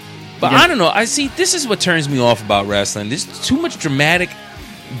 But I don't know. I see. This is what turns me off about wrestling. There's too much dramatic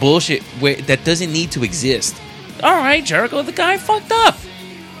bullshit that doesn't need to exist. All right, Jericho, the guy fucked up.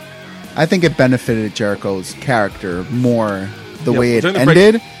 I think it benefited Jericho's character more the way it during the break-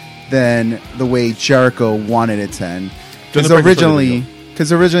 ended than the way Jericho wanted it to end. During Because the break,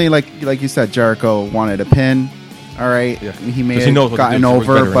 originally, like you said, Jericho wanted a pin. All right, Yeah. he may 'Cause he knows have what to gotten do, so he's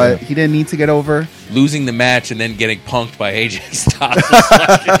over, better, but yeah. he didn't need to get over. Losing the match and then getting punked by AJ Styles.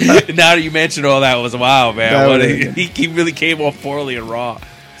 Now that you mentioned all that, was wow, man. That What was- he really came off poorly in Raw.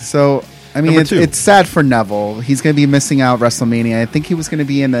 So, I mean, Number 2. it's sad for Neville. He's going to be missing out WrestleMania. I think he was going to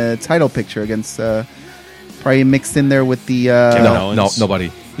be in a title picture against, probably mixed in there with the No,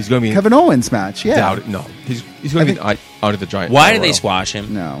 nobody. He's going to be Kevin Owens match. Yeah, Doubt it. No, he's going to be out of the Giant. Why Battle did they Royal. squash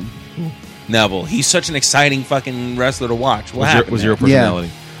him? no. Neville. He's such an exciting fucking wrestler to watch. What happened? Was zero there? personality.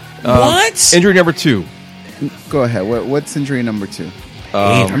 What? Injury number 2. Go ahead. What's injury number 2? Um,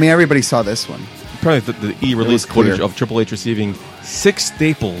 I mean, everybody saw this one. Probably the E-release clear. footage of Triple H receiving 6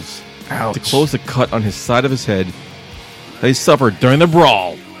 staples to close the cut on his side of his head that he suffered during the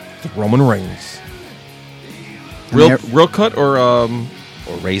brawl with Roman Reigns. Real cut or Or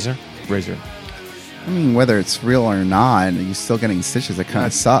Razor? razor? I mean, whether it's real or not, you're still getting stitches. It kind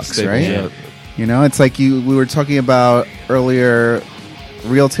of sucks, Staples, right? yeah. You know, it's like we were talking about earlier,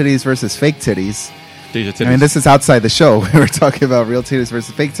 real titties versus fake titties. Deja I mean, this is outside the show. We were talking about real titties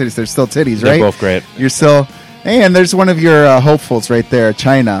versus fake titties. They're still titties, They're right? both great. You're still... Hey, and there's one of your hopefuls right there,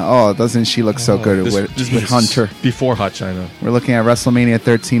 China. Oh, doesn't she look so good with Hunter? Before Hot China. We're looking at WrestleMania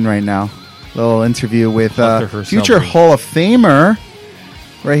 13 right now. Little interview with Hunter herself. future Hall of Famer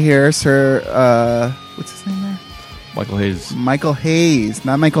right here, Sir. What's his name there? Michael Hayes. Michael Hayes,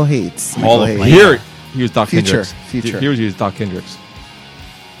 not Michael Hates. Hall Michael of Hayes. Fame. Here, he was Doc Future. Hendricks. Future. Here he was Doc Hendricks.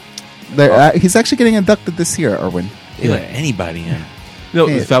 He's actually getting inducted this year, Erwin. They let anybody in. No,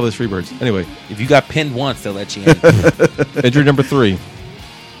 Hey. it was Fabulous Freebirds. Anyway, If you got pinned once, they'll let you in. injury number 3.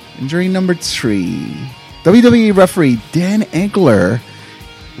 Injury number 3. WWE referee Dan Ankler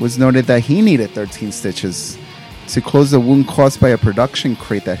was noted that he needed 13 stitches to close the wound caused by a production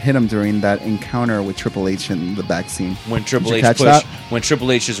crate that hit him during that encounter with Triple H in the back scene. When Triple Did H you catch pushed, that? when Triple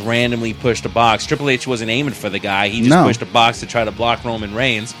H just randomly pushed a box. Triple H wasn't aiming for the guy. He just No. pushed a box to try to block Roman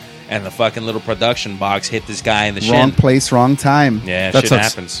Reigns, and the fucking little production box hit this guy in the Wrong shin. place, wrong time. Yeah, That shit sucks.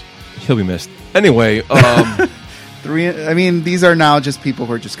 happens. He'll be missed. Anyway, I mean, these are now just people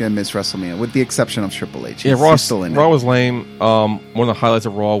who are just going to miss WrestleMania, with the exception of Triple H. yeah, He's still in Raw it. was lame. One of the highlights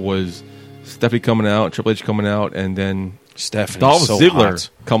of Raw was Stephanie coming out, Triple H coming out, and then Stephanie's Dolph so Ziggler hot.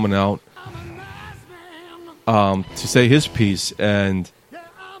 coming out to say his piece. And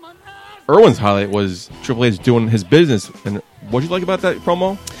Irwin's highlight was Triple H doing his business. And what did you like about that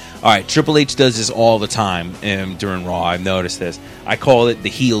promo? All right, Triple H does this all the time during Raw. I've noticed this. I call it the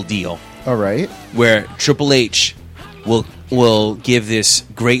heel deal, All right. where Triple H will give this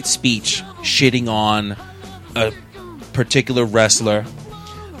great speech shitting on a particular wrestler,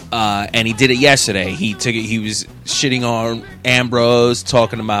 and he did it yesterday. He was shitting on Ambrose,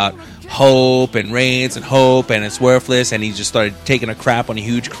 talking about hope and Reigns and hope and it's worthless, and he just started taking a crap on a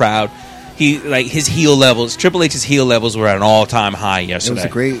huge crowd. He like his heel levels, Triple H's heel levels were at an all-time high yesterday. It was a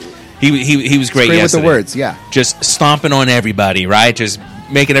great. He was great Great with yesterday. the words, yeah. Just stomping on everybody, right? Just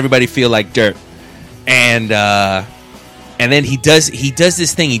making everybody feel like dirt. And then he does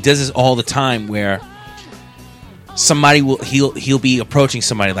this thing. He does this all the time where somebody he'll be approaching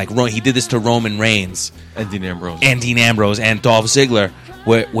somebody like he did this to Roman Reigns And Dean Ambrose. and Dolph Ziggler,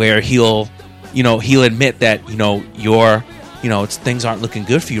 where he'll admit that things aren't looking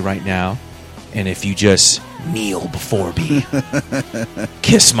good for you right now, and if you just kneel before me,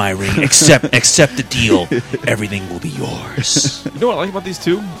 kiss my ring, accept the deal, everything will be yours. You know what I like about these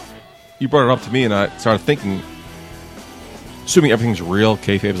two? You brought it up to me, and I started thinking, assuming everything's real,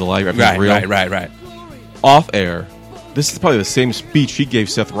 kayfabe's alive, everything's real. Right. Off air, this is probably the same speech he gave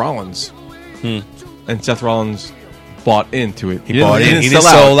Seth Rollins. And Seth Rollins bought into it. He bought in. He didn't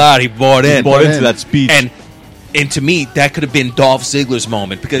sell sell out. He bought in. He bought into that speech. And to me, that could have been Dolph Ziggler's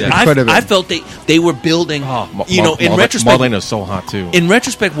moment because Yeah, I felt they were building. In retrospect, Marlena's so hot too. In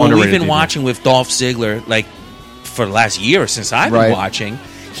retrospect, what Underrated we've been dude. watching with Dolph Ziggler, like for the last year since I've been Right. watching,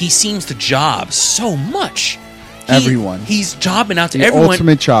 he seems to job so much. Everyone. He's jobbing out to The everyone.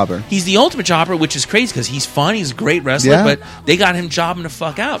 ultimate jobber. He's the ultimate jobber, which is crazy because he's fun. He's a great wrestler, Yeah. but they got him jobbing the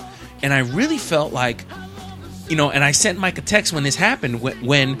fuck out. And I really felt like, and I sent Mike a text when this happened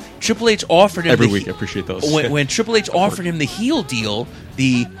when Triple H offered him Every the week, I appreciate those. when Triple H offered him the heel deal,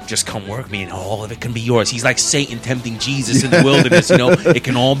 the just come work me and all of it can be yours. He's like Satan tempting Jesus in the wilderness. It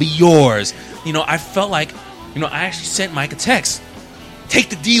can all be yours. I felt like, I actually sent Mike a text. Take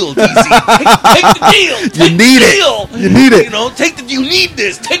the deal, DZ. Take the deal. Take need the it. deal. You need it. You need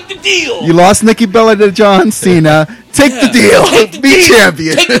this. Take the deal. You lost Nikki Bella to John Cena. Take the deal. Take the Be deal.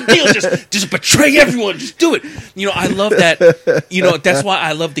 champion. Take the deal. Just betray everyone. Just do it. I love that. That's why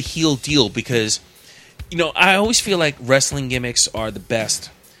I love the heel deal because, I always feel like wrestling gimmicks are the best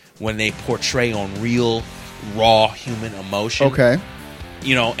when they portray on real, raw human emotion. Okay.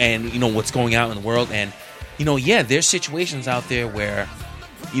 And what's going out in the world. And, there's situations out there where,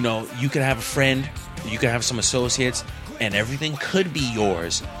 you could have a friend, you could have some associates, and everything could be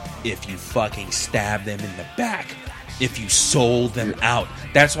yours if you fucking stab them in the back, if you sold them out.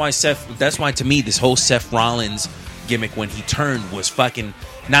 That's why to me, this whole Seth Rollins gimmick when he turned was fucking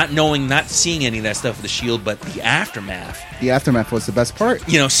not seeing any of that stuff with the Shield, but the aftermath. The aftermath was the best part.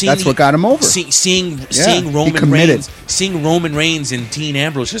 That's what got him over. Seeing he Roman committed. Roman Reigns and Dean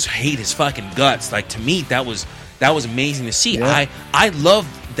Ambrose just hate his fucking guts. Like to me, that was amazing to see. Yeah. I love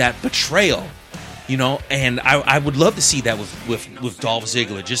that betrayal, and I would love to see that with Dolph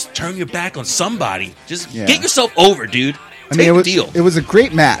Ziggler. Just turn your back on somebody. Just get yourself over, dude. Take the deal. It was a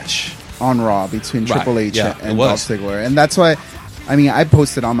great match on Raw between Right. Triple H Yeah, and it was. Dolph Ziggler, and that's why. I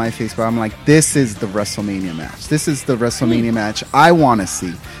posted on my Facebook. I'm like, this is the WrestleMania match. This is the WrestleMania match I want to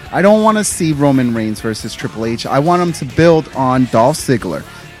see. I don't want to see Roman Reigns versus Triple H. I want him to build on Dolph Ziggler.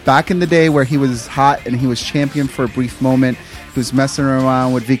 Back in the day where he was hot and he was champion for a brief moment, he was messing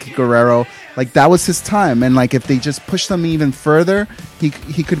around with Vicky Guerrero. Like, that was his time. And, like, if they just push them even further, he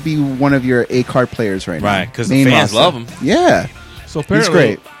could be one of your A-card players right now. Right, because the Main fans roster. love him. So Yeah. He's apparently,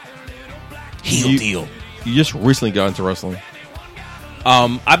 great. Heel deal. You just recently got into wrestling.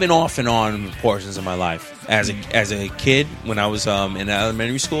 I've been off and on portions of my life. As a kid, when I was in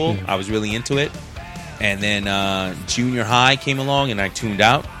elementary school, I was really into it. And then junior high came along, and I tuned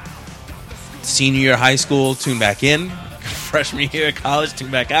out. Senior year of high school, tuned back in. Freshman year of college,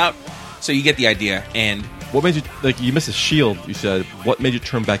 tuned back out. So you get the idea. And What made you you missed a Shield? You said. What made you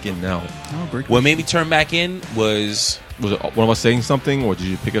turn back in now? Oh, great. what made me turn back in was Was it one of us saying something, or did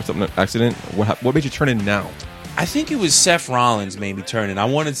you pick up something on accident? What made you turn in now? I think it was Seth Rollins made me turn in. I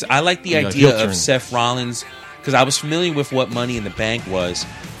like the Yeah, heel idea turn. of Seth Rollins because I was familiar with what Money in the Bank was,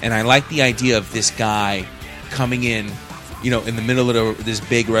 and I like the idea of this guy coming in, in the middle of this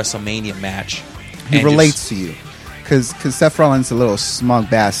big WrestleMania match. He and relates to you. Because Seth Rollins is a little smug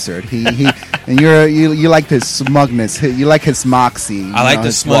bastard. He and you like his smugness. You like his moxie. I like the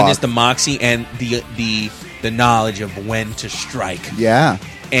his smugness, walk. the moxie, and the knowledge of when to strike. Yeah.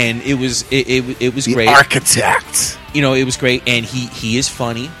 And it was The great. architect. It was great, and he is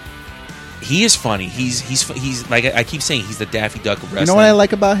funny. He is funny. He's like I keep saying, he's the Daffy Duck of wrestling. You know what I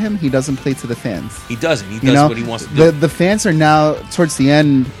like about him? He doesn't play to the fans. He doesn't. He does what he wants to do. The fans are now, towards the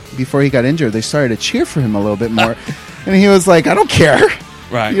end, before he got injured, they started to cheer for him a little bit more. And he was like, I don't care.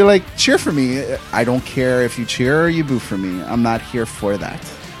 Right. You're like, cheer for me. I don't care if you cheer or you boo for me. I'm not here for that.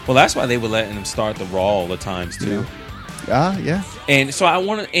 Well, that's why they were letting him start the Raw all the times too. Yeah. And so I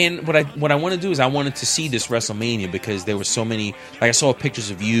want to, and what I want to do is I wanted to see this WrestleMania because there were so many. Like I saw pictures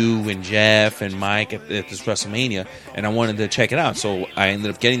of you and Jeff and Mike at this WrestleMania, and I wanted to check it out. So I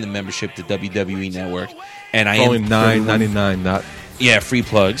ended up getting the membership to WWE Network, and I Only $9.99, not free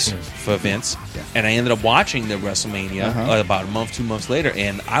plugs for Vince, and I ended up watching the WrestleMania about a month, 2 months later,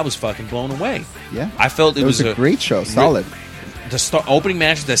 and I was fucking blown away. Yeah. I felt it was a great show. Solid. The opening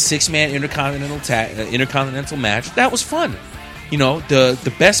match was that 6-man intercontinental match. That was fun. You know,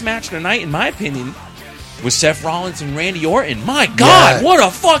 the best match of the night, in my opinion, was Seth Rollins and Randy Orton. My God, what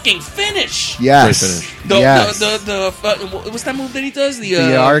a fucking finish! Yes. Great finish. What's that move that he does? The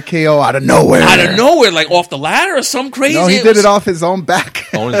RKO out of nowhere. Like off the ladder or some crazy. No, he did it off his own back.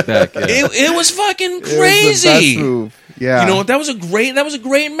 On his back. Yeah. It was fucking crazy. It was the best move. Yeah. You know, that was a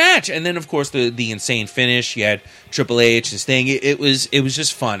great match. And then of course the insane finish. You had Triple H and Sting. It was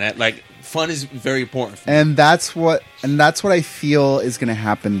just fun. Fun is very important for me. And that's what I feel is going to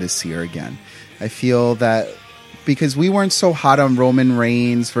happen this year again. I feel that because we weren't so hot on Roman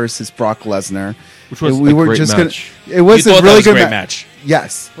Reigns versus Brock Lesnar, which was a great match. It was a really good match.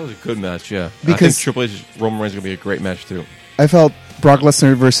 Yes, it was a good match. Yeah, because I think Triple H Roman Reigns is going to be a great match too. I felt Brock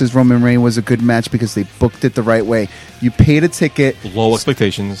Lesnar versus Roman Reigns was a good match because they booked it the right way. You paid a ticket, low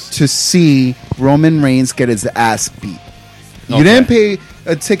expectations, to see Roman Reigns get his ass beat. You didn't pay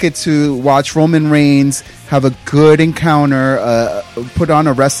a ticket to watch Roman Reigns have a good encounter, put on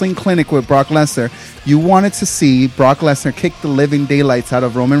a wrestling clinic with Brock Lesnar. You wanted to see Brock Lesnar kick the living daylights out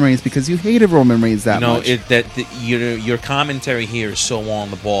of Roman Reigns because you hated Roman Reigns that much. Your commentary here is so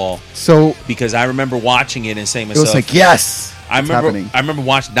on the ball. So because I remember watching it and saying to myself, it was like, yes, I remember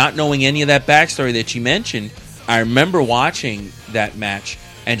watching, not knowing any of that backstory that you mentioned. I remember watching that match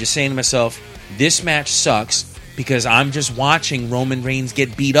and just saying to myself, this match sucks. Because I'm just watching Roman Reigns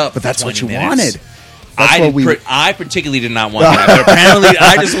get beat up. But that's what you minutes. wanted. I particularly did not want that. But apparently,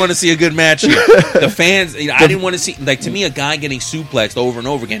 I just want to see a good match here. The fans, I didn't want to see. Like, to me, a guy getting suplexed over and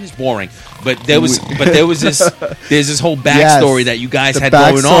over again is boring. But there's this whole backstory that you guys had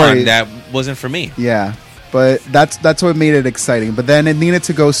going on that wasn't for me. Yeah, but that's what made it exciting. But then it needed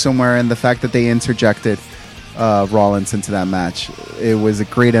to go somewhere, and the fact that they interjected Rollins into that match, it was a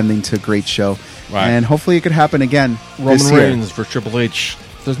great ending to a great show. Right. And hopefully it could happen again. Roman Reigns for Triple H.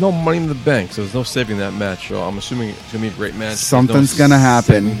 There's no money in the bank, so there's no saving that match. So I'm assuming it's going to be a great match. Something's going to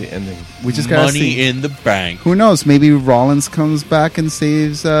happen. The ending. We just got money see. In the bank. Who knows? Maybe Rollins comes back and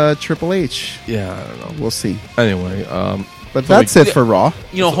saves Triple H. Yeah, I don't know. We'll see. Anyway, but that's it for Raw.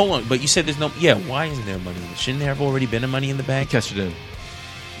 You know, hold on. But you said there's no. Yeah, why isn't there money? Shouldn't there have already been a Money in the Bank? Cashed it in.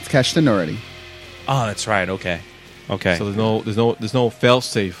 It's cashed in already. Oh, that's right. Okay. So there's no fail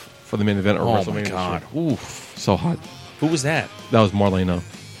safe for the main event or WrestleMania. Oh my God! Oof, so hot. Who was that? That was Marlena,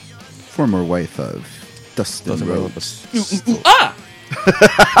 former wife of Dustin Rhodes. Choo. Oh,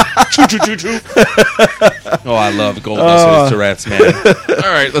 I love Goldust Tourette's, man.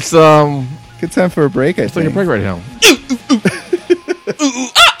 All right, let's good time for a break. I think. Take a break right now.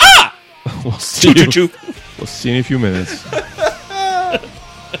 We'll see you. We'll see you in a few minutes.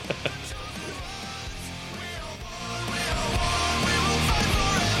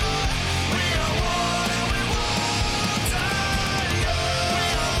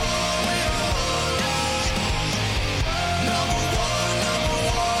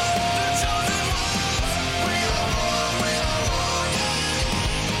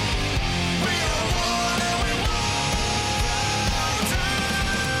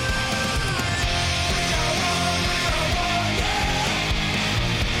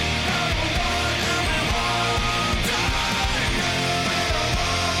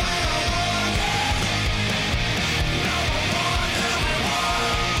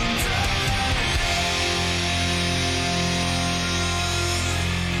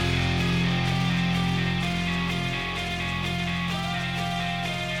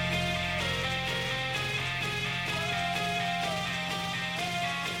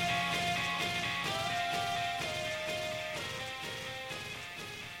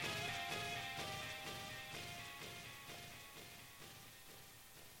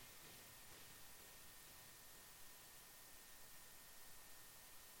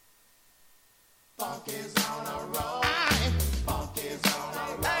 Funk is on a roll. Funk is on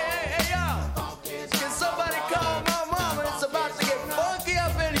a roll. Hey, y'all. Funk is Can somebody call my mama? It's about to get funky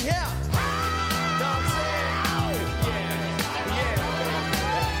up in here. Know what I'm saying?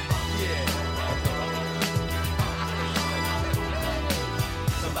 Yeah.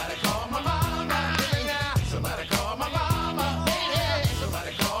 Somebody call my mama. Somebody call my mama.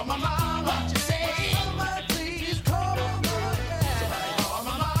 Somebody call my mama. What you say? Somebody please call my mama. Somebody call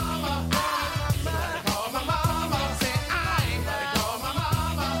my mama. Somebody call my mama.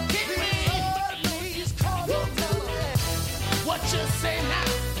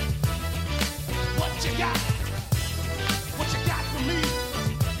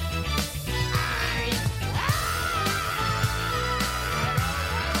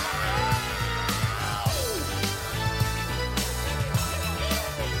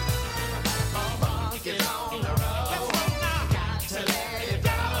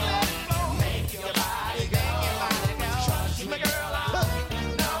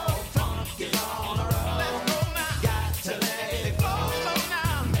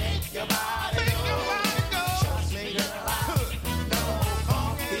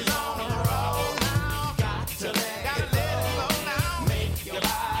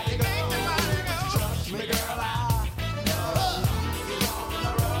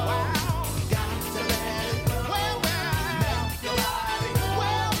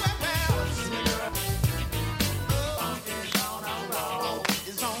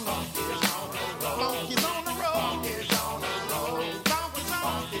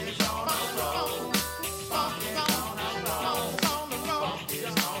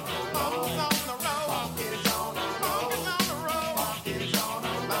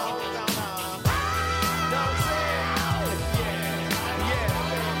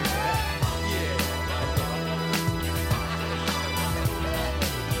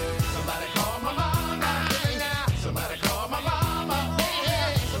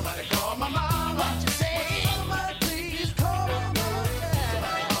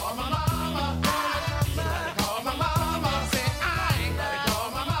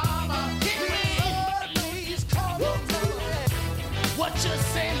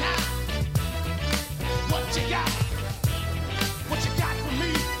 just say now, what you got? What you got for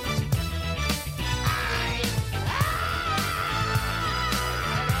me?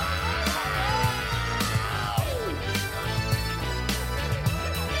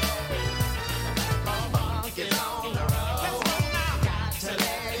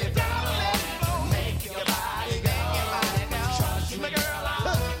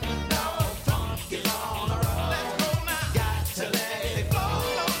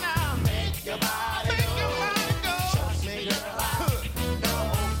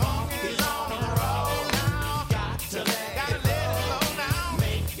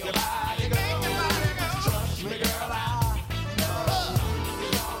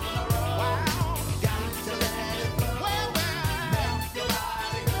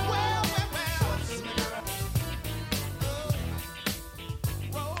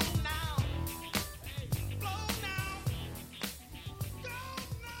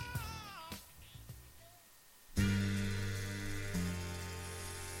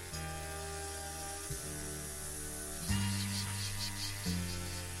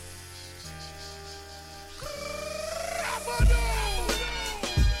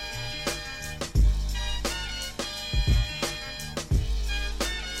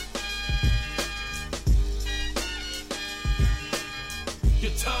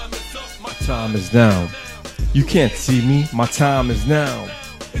 Time is now. You can't see me. My time is now.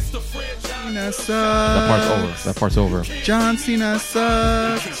 Cena sucks. That part's over. John Cena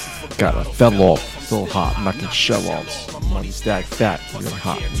sucks. Got a fell off. Still hot. Knocking shell off. Money stack fat. Really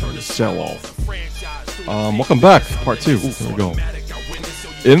hot. Turn the shell off. Welcome back. Part 2. Ooh, there we go.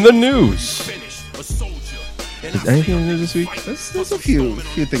 In the news. Is anything in the news this week? There's a few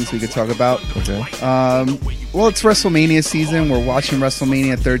things we could talk about. Okay. Well, it's WrestleMania season. We're watching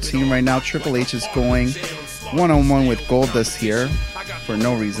WrestleMania 13 right now. Triple H is going one-on-one with Goldust here for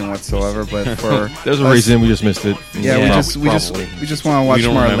no reason whatsoever, but for There's a us- reason we just missed it. Yeah, we just want to watch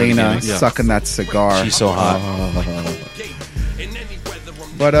don't remember the Marlena beginning. Yeah. sucking that cigar. She's so hot.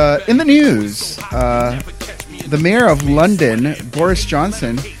 But in the news, the mayor of London, Boris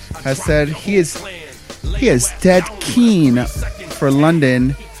Johnson, has said he is dead keen for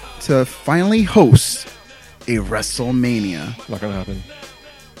London to finally host a WrestleMania. Not gonna happen.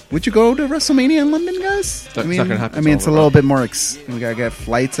 Would you go to WrestleMania in London, guys? That's not gonna happen. I mean, it's a It's little over. bit more. We gotta get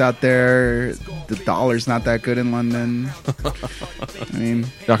flights out there. The dollar's not that good in London. I mean,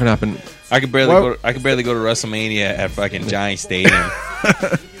 Not gonna happen. I could barely Well- I could barely go to WrestleMania at fucking Giant Stadium.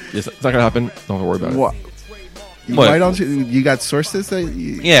 Yes, it's not gonna happen. Don't worry about it. what? What? Why don't you? You got sources that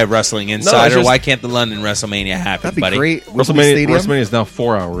you, Yeah, Wrestling Insider. just- Why can't the London WrestleMania happen, that'd be buddy? great. Wembley WrestleMania, Stadium? WrestleMania is now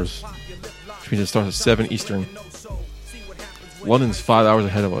 4 hours, which means it starts at 7 Eastern. London's 5 hours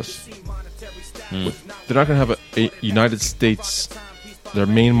ahead of us. They're not going to have a United States, their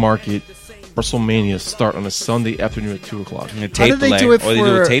main market, WrestleMania start on a Sunday afternoon at 2 o'clock. A tape did they delay. do it or they do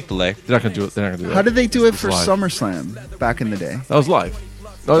a for- tape delay. They're not going to do it. They're not going to do that. How did they do it It's for live. SummerSlam back in the day? That was live.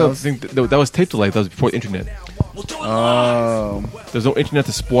 No, That I was- think that was tape delay. That was before the internet. Oh, There's no internet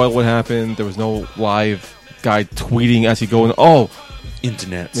to spoil what happened. There was no live guy tweeting as he going. Oh,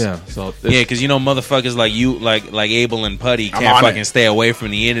 Internet. yeah. So Yeah, because you know motherfuckers like you, like Abel and Putty, I'm can't on fucking it. stay away from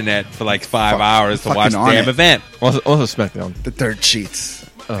the internet for like 5 hours to fucking watch the on damn it. event. also SmackDown. the third sheets.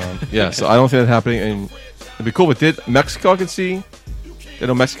 Yeah, so I don't think that's happening, and it'd be cool if it did. Mexico, I can see. You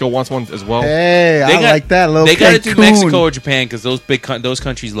know, Mexico wants one as well. Hey, I like that little. They got to do Cancun. Mexico or Japan because those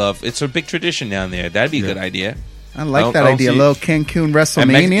countries love. It's a big tradition down there. That'd be a good idea. I like I that don't idea. see- Little Cancun And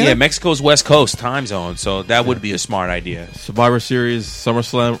WrestleMania. Mexico's West Coast time zone, so that would be a smart idea. Survivor Series,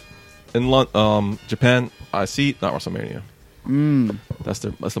 SummerSlam in Japan. I see, not WrestleMania. That's the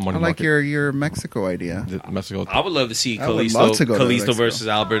money I like market. your Mexico idea. The Mexico. I would love to see I would love to go to Mexico. versus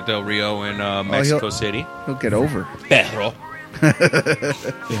Albert Del Rio in Mexico City. He'll get over. Perro.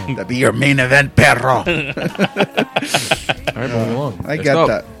 That'd be your main event, perro. All right, moving along. I Next get up,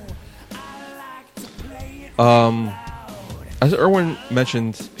 that. As Erwin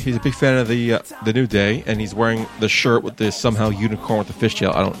mentioned, he's a big fan of the New Day, and he's wearing the shirt with the somehow unicorn with the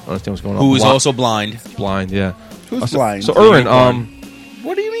fishtail. I don't understand what's going on. Who is Blind- also blind. blind? Yeah. Who's So- blind? So Erwin,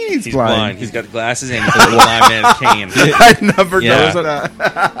 What do you mean he's He's blind? blind. He's got glasses and he's got a blind man's cane. I never Yeah. noticed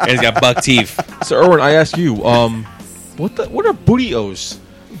that. And he's got buck teeth. so Erwin, I ask you, what are booty-os?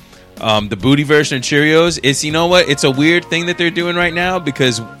 The booty version of Cheerios is, you know what? It's a weird thing that they're doing right now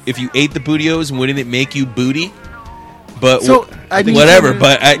because if you ate the Booty-Os, wouldn't it make you booty? But So, I think- whatever.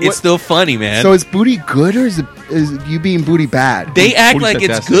 But What- it's still funny, man. So is booty good or is you being booty bad? they act Booty's like it's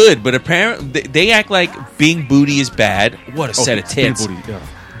fantastic. good, but apparently they act like being booty is bad. What a set of being tits! booty, yeah.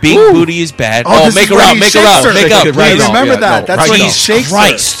 Big Ooh. booty is bad. Oh, this make is her where out. he Make her shakes out. her. Make Shake up. it right please. now. remember Yeah, that. no, That's right when he now. shakes her.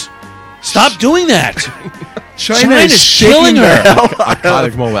 Christ. Stop doing that. China China's is shaking killing the her. hell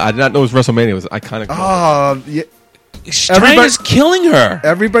Iconic moment. I did not know it was WrestleMania. It was an iconic moment. Oh, yeah. China's killing her.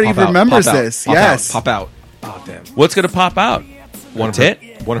 Everybody Pop out, remembers pop out, this. pop Yes. out, pop out. Oh, damn. What's going to pop out? One One tit?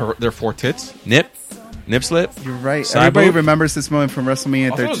 One of her, their 4 tits. Nip slip? You're right. Side Everybody boob? remembers this moment from WrestleMania I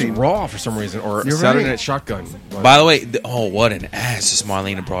thought it was 13. Raw for some reason, or You're Saturday right. Night Shotgun. By the way, what an ass this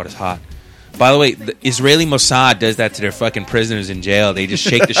Marlena brought is hot. By the way, the Israeli Mossad does that to their fucking prisoners in jail. They just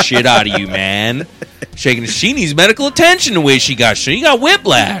shake the shit out of you, man. She needs medical attention the way she got shit. She got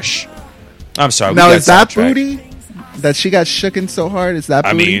whiplash. I'm sorry. we Now, got is that sidetracked. booty that she got shooken so hard? Is that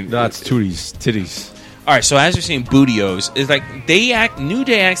I booty? mean, No, it's titties. all right, so as you're saying, Bootios is like New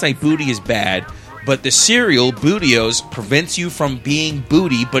Day acts like booty is bad, but the cereal Bootios prevents you from being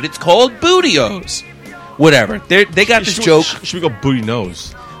booty, but it's called Bootios. Whatever. They got this joke. Should we go booty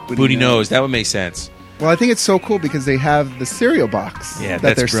nose? Booty nose. That would make sense. Well, I think it's so cool because they have the cereal box Yeah, that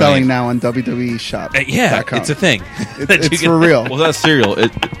that's they're brilliant. selling now on WWE Shop. Yeah, it's a thing. That you It's can- for real. Well, that's cereal.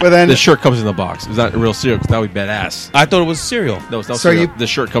 But then- the shirt comes in the box. It's not a real cereal because that would be badass. I thought it was cereal. No, it's not So cereal. The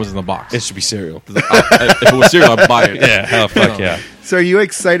shirt comes in the box. It should be cereal. If it was cereal, I'd buy it. Yeah, hell, fuck yeah. So are you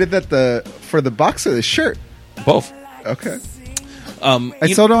excited that for the box or the shirt? Both. Okay. I I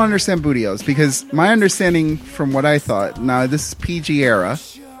still don't understand Bootios because my understanding from what I thought, now this is PG era,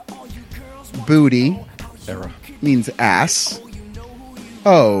 booty Era. means ass.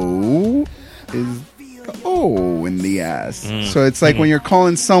 O is O in the ass. So it's like when you're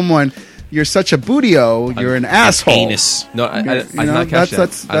calling someone, you're such a bootio, you're an asshole. Anus. No, I You did know, not catch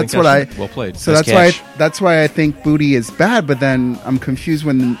that's that. I didn't what I. catch that. Well played. So Nice that's catch. why I think booty is bad. But then I'm confused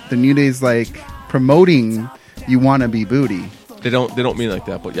when the New Day's like promoting you want to be booty. They don't mean it like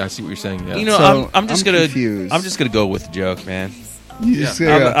that, but yeah, I see what you're saying. Yeah. You know, So, I'm just I'm gonna confused. I'm just gonna go with the joke, man. You just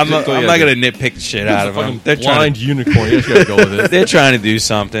Yeah. gotta- I'm not yeah, gonna dude. nitpick the shit It's out a of them. fucking They're blind trying. unicorn. You just gotta go with it. They're trying to do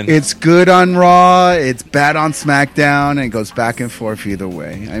something. It's good on Raw. It's bad on SmackDown, and it goes back and forth either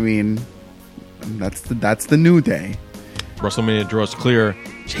way. I mean, that's the New Day. WrestleMania draws clear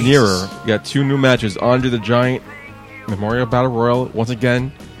nearer. You got 2 new matches. Andre the Giant Memorial Battle Royal once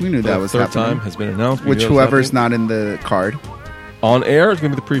again. We knew for that the was third happening. time has been announced. We Which knew that was whoever's happening. not in the card, on air is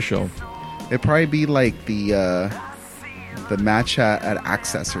going to be the pre-show. it'd probably be like the match at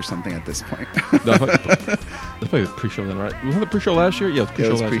Access or something at this point. No, that's probably the pre-show then, right? We had the pre-show last year. Yeah,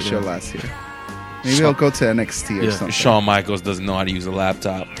 It was last pre-show year. last year. Maybe it'll go to NXT or Yeah. something. Shawn Michaels doesn't know how to use a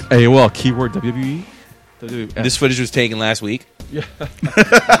laptop. AOL keyword WWE. WWF. This footage was taken last week. Yeah.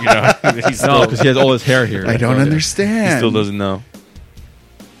 You know, he No, still, because he has all his hair here. I don't he understand. still doesn't know.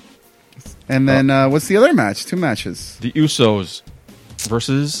 And then what's the other match? 2 matches. The Usos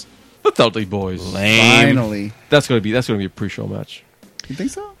versus the Dudley Boys. Lame. Finally. That's gonna be a pre-show match. You think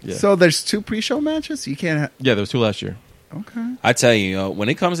so? Yeah. So there's 2 pre-show matches? You can't Yeah, there was 2 last year. Okay. I tell you, when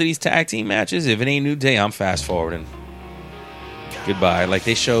it comes to these tag team matches, if it ain't New Day, I'm fast forwarding. Goodbye. Like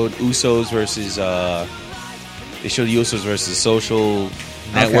they showed Usos versus Social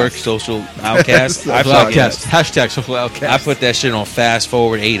Network, Outcast. Social Outcast. Social I Social fucking- Outcast. Hashtag Social I Outcast. put that shit on fast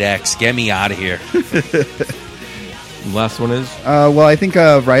forward 8X. Get me out of here. Last one is Well, I think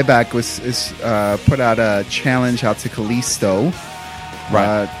Ryback is put out a challenge out to Kalisto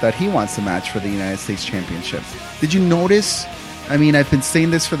that he wants a match for the United States Championship. Did you notice? I mean, I've been saying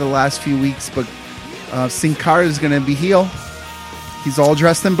this for the last few weeks, but Sin Cara is going to be heel. He's all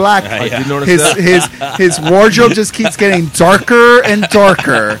dressed in black. I Yeah. did notice His that. his wardrobe just keeps getting darker and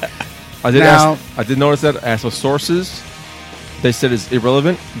darker. I did Now- I did notice that. I asked with sources. They said it's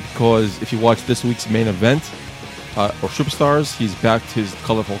irrelevant because if you watch this week's main event or Superstars, he's back to his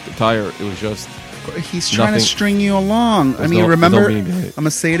colorful attire. It was just He's trying Nothing- to string you along. I There's mean, no remember? meaning behind it. I'm gonna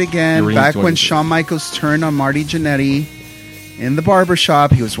say it again. You're Back reading when too Shawn Michaels turned on Marty Jannetty in the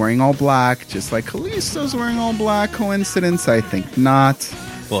barbershop, he was wearing all black, just like Kalisto's wearing all black. Coincidence? I think not.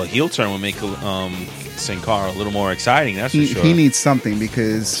 Well, heel turn would make Sin Cara a little more exciting. That's for He, sure. he needs something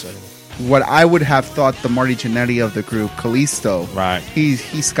because what I would have thought the Marty Jannetty of the group, Kalisto, Right. He's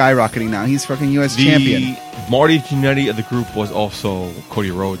skyrocketing now. He's fucking U.S. the champion. Marty Jannetty of the group was also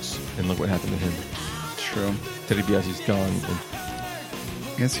Cody Rhodes, and look what happened to him. True. Teddy DiBiase's gone. And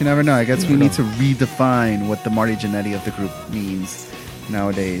Guess you never know. I guess You we never need to redefine what the Marty Jannetty of the group means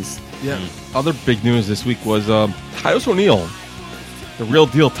nowadays. yeah. Other big news this week was Titus O'Neil, the real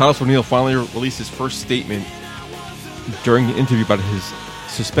deal. Titus O'Neil finally released his first statement during the interview about his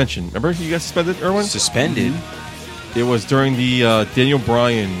suspension. Remember he got suspended, Erwin? Suspended. It was during the Daniel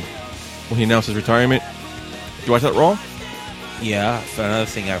Bryan when he announced his retirement. Did you watch that Raw? Yeah, for another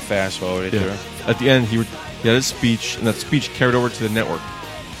thing I fast forwarded through. At the end, he had his speech, and that speech carried over to the network.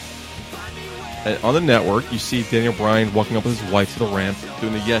 And on the network, you see Daniel Bryan walking up with his wife to the ramp,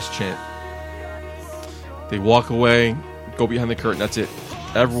 doing the yes chant. They walk away, go behind the curtain. That's it.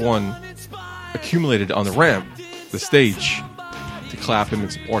 Everyone accumulated on the ramp, the stage, to clap him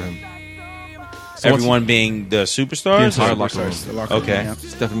and support him. So Everyone being the the superstars? entire locker room. The locker room, Okay. yeah.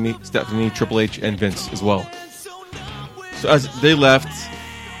 Stephanie, Triple H, and Vince as well. So as they left,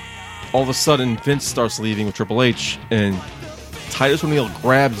 all of a sudden Vince starts leaving with Triple H, and Titus O'Neil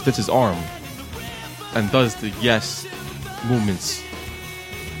grabs Vince's arm and does the yes movements.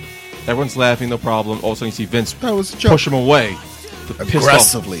 Everyone's laughing, no problem. All of a sudden you see Vince That was a joke. push him away. The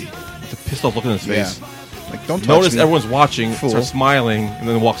Aggressively. pissed off look on his face. Yeah. Like, don't touch Notice me. everyone's watching, Fool. starts smiling, and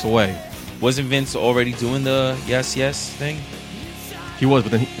then walks away. Wasn't Vince already doing the yes thing? He was,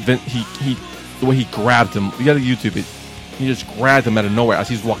 but then he the way he grabbed him, you got to YouTube it. He just grabbed him out of nowhere as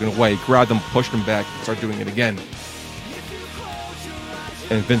he's walking away. He grabbed him, pushed him back, and started doing it again.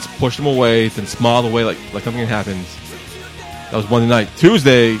 And Vince pushed him away, then smiled away like nothing had happened. That was Monday night.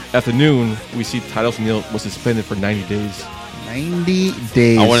 Tuesday afternoon, we see Titus O'Neil was suspended for 90 days. 90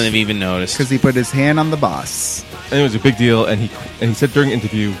 days. I wouldn't have even noticed. Because he put his hand on the boss. And it was a big deal. And he said during an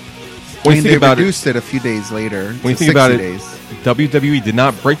interview, I when mean, you they think about it, reduced it a few days later. when you to think about it, 60 days. WWE did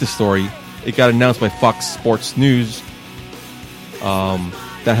not break the story. It got announced by Fox Sports News.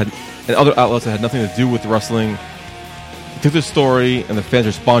 That had and other outlets that had nothing to do with wrestling. They took the story and the fans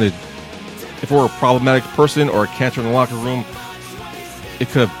responded. If it were a problematic person or a cancer in the locker room, it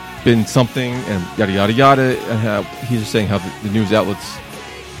could have been something and yada yada yada. And how, he's just saying how the news outlets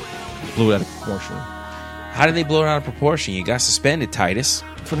blew it out of proportion How did they blow it out of proportion? You got suspended, Titus.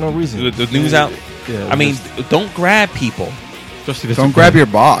 for no reason. The news out. Yeah, I mean, don't grab people. just if it's Don't a- grab your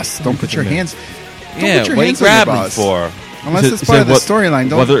boss. Don't put your Man. hands. Don't Yeah, put your what are you hands on your grabbing boss. for? Unless He said- it's he part said of the what- storyline.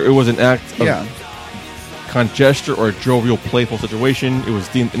 Don't. Whether it was an act of Yeah. kind gesture or a jovial, playful situation, it was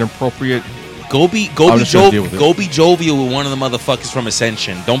deemed inappropriate. Go be I'm just gonna deal with it. go be jovial with one of the motherfuckers from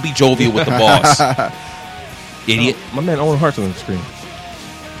Ascension. Don't be jovial with the boss. Idiot. My man Owen Hart's on the screen.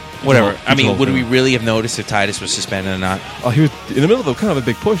 Whatever. He's I mean, all would we thing. really have noticed if Titus was suspended or not? Oh, he was in the middle of kind of a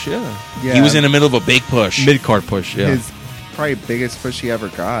big push, yeah. Yeah. He was in the middle of a big push. Mid-card push, yeah. His probably biggest push he ever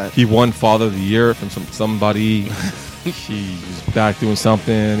got. He won Father of the Year from somebody. He's back doing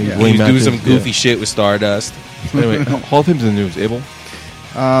something. He's Yeah. He winning was doing matches, some goofy yeah. shit with Stardust. Anyway, Hall of Fame's in the news, Abel.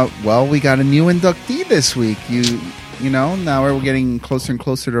 Well, we got a new inductee this week. You know, now we're getting closer and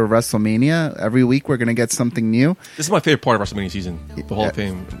closer to WrestleMania. Every week we're going to get something new. This is my favorite part of WrestleMania season, the Hall of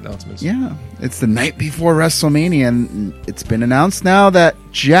Yeah. Fame announcements. Yeah, it's the night before WrestleMania, and it's been announced now that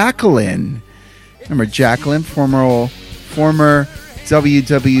Jacqueline, remember Jacqueline, former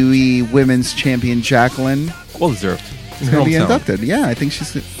WWE Women's Champion Jacqueline, Well deserved. In is her going to be hometown. inducted. Yeah, I think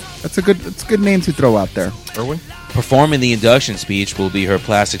it's a good name to throw out there. Erwin? Performing the induction speech will be her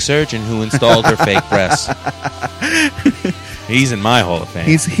plastic surgeon who installed her fake breasts. He's in my Hall of Fame.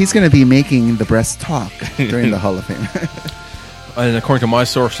 He's going to be making the breast talk during the Hall of Fame. And according to my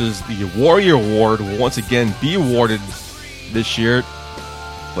sources, the Warrior Award will once again be awarded this year,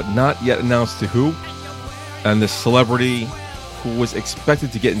 but not yet announced to who. And the celebrity who was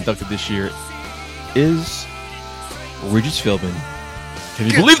expected to get inducted this year is Regis Philbin. Can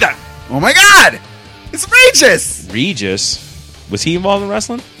you believe that? Oh my God, it's Regis, Regis, was he involved in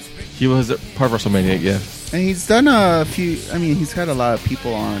wrestling? He was a part of WrestleMania, yeah. and he's done a few. I mean, he's had a lot of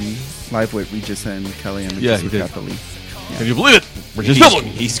people on live with Regis and Kelly and Regis Yeah, he with did. Kathleen. Can you believe it? Regis Philbin.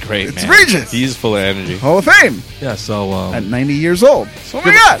 He's great, It's man. Regis. He's full of energy. Hall of Fame Yeah, so at 90 years old. Oh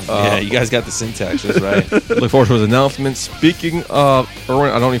my God. Yeah, you guys got the syntax. That's right. look forward to his announcement. Speaking of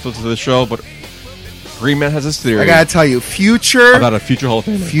Erwin, I don't need to listen to the show, but Green Man has this theory I gotta tell you, future about a future Hall of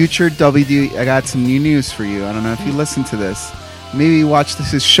Famer. WD. I got some new news for you. I don't know if you listen to this. Maybe watch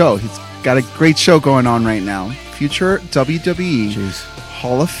his show. He's got a great show going on right now. Future WWE Jeez.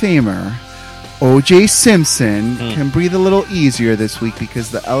 Hall of Famer O.J. Simpson can breathe a little easier this week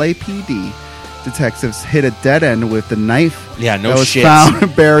because the LAPD detectives hit a dead end with the knife Yeah, no that was shit.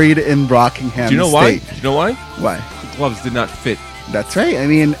 found buried in Rockingham Do you know why? State. Do you know why? Why? The gloves did not fit. That's right. I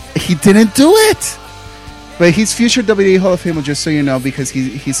mean, he didn't do it. But he's future WWE Hall of Famer, just so you know, because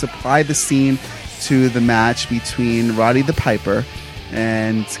he supplied the scene to the match between Roddy the Piper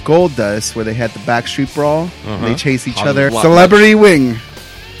and Goldust, where they had the Backstreet Brawl. And they chase each Hollywood other. Block Celebrity Wing.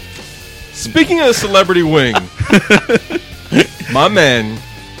 Speaking of Celebrity Wing, my man,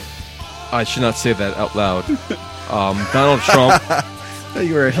 I should not say that out loud. Donald Trump,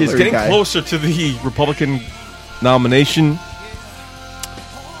 You were a he's Hillary getting guy. closer to the Republican nomination.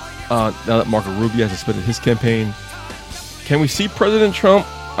 Now that Marco Rubio has suspended his campaign, can we see President Trump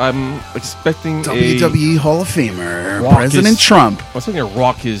I'm expecting WWE Hall of Famer, Rock President is- Trump. I was thinking a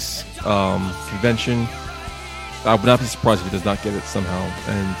Rock his convention. I would not be surprised if he does not get it somehow,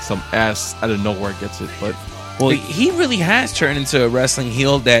 and some ass out of nowhere gets it. But Well, he really has turned into a wrestling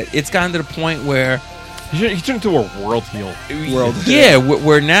heel that it's gotten to the point where, he turned into a world heel. yeah,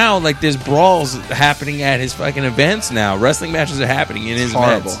 where now like there's brawls happening at his fucking events now. Wrestling matches are happening in his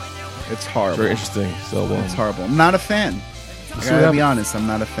Horrible. events. It's horrible. Very interesting. So It's horrible. I'm not a fan. I what gotta be happens. honest. I'm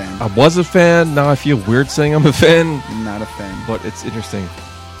not a fan. I was a fan. Now I feel weird saying I'm a fan, I'm not a fan. but it's interesting.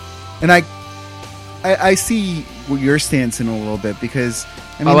 And I see what your stance in a little bit because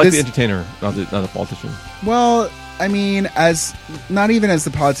I I, mean like this, the entertainer, not the politician. well, I mean, as not even as the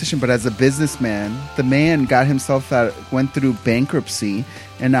politician, but as a businessman, the man got himself that went through bankruptcy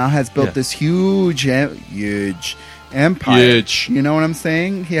and now has built Yeah. this huge empire. Huge. You know what I'm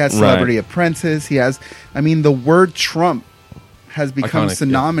saying? He has Right. Celebrity Apprentice. He has. I mean, the word Trump has become Iconic, yeah.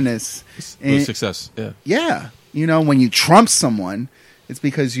 synonymous. With success, yeah. Yeah, you know, when you trump someone, it's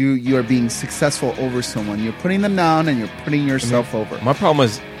because you are being successful over someone. You're putting them down and you're putting yourself over. My problem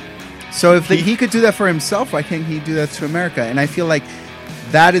is So if he could do that for himself, why can't he do that to America? And I feel like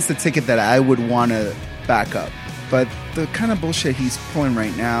that is the ticket that I would want to back up. But the kind of bullshit he's pulling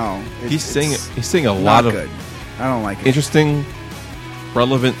right now, he's saying a not lot of good. I don't like it. interesting,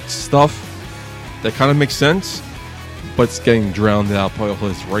 relevant stuff that kind of makes sense, but it's getting drowned out by all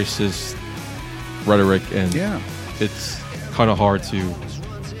his racist rhetoric, and Yeah, it's kind of hard to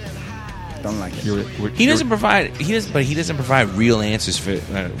don't like it. hear it. He doesn't provide. But he doesn't provide real answers for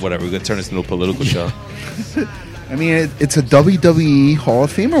whatever. We're gonna turn this into a political show. I mean, it's a WWE Hall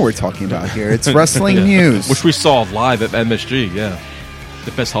of Famer we're talking about here. It's wrestling news. which we saw live at MSG. Yeah,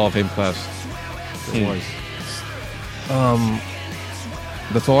 the best Hall of Fame class there was.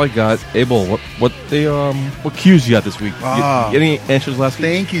 That's all I got. Abel, what cues you got this week? Ah. You any answers last week?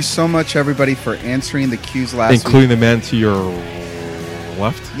 Thank you so much, everybody, for answering the cues last week. Including the man to your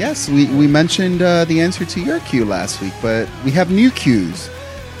left. Yes, we mentioned the answer to your cue last week, but we have new cues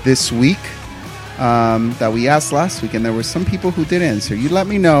this week that we asked last week, and there were some people who did answer. You let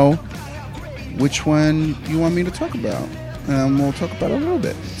me know which one you want me to talk about, and we'll talk about it a little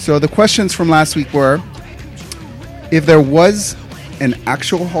bit. So the questions from last week were, if there was an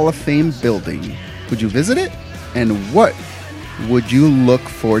actual Hall of Fame building, would you visit it? And what would you look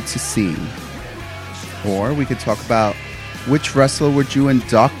forward to seeing? Or we could talk about, which wrestler would you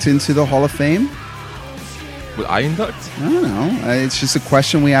induct into the Hall of Fame? Would I induct? I don't know. It's just a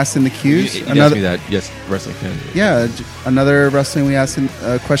question we asked in the cues. You asked me that. Yes, wrestling fan. Yeah, another question we asked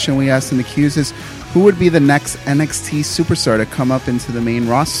in the cues is, who would be the next NXT superstar to come up into the main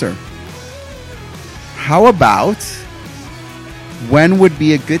roster? How about, when would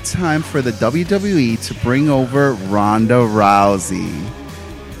be a good time for the WWE to bring over Ronda Rousey?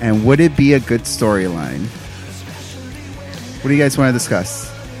 And would it be a good storyline? What do you guys want to discuss?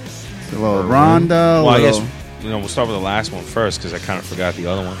 A little Ronda. Well, I little- guess we'll start with the last one first because I kind of forgot the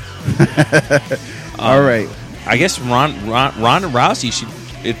other one. All right. I guess Ronda Rousey should.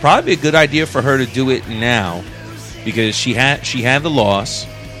 It'd probably be a good idea for her to do it now because she had the loss.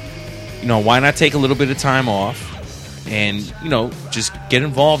 You know, why not take a little bit of time off and just get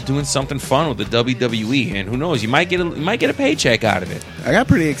involved doing something fun with the WWE? And who knows, you might get a paycheck out of it. I got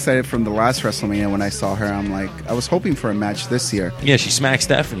pretty excited from the last WrestleMania when I saw her. I'm like, I was hoping for a match this year. Yeah, she smacked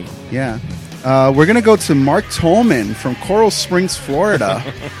Stephanie. Yeah. We're going to go to Mark Tolman from Coral Springs, Florida,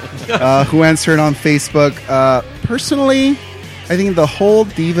 who answered on Facebook. Personally, I think the whole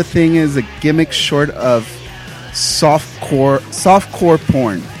diva thing is a gimmick short of softcore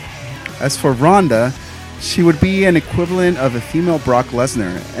porn. As for Ronda, she would be an equivalent of a female Brock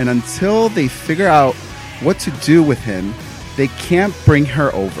Lesnar, and until they figure out what to do with him, they can't bring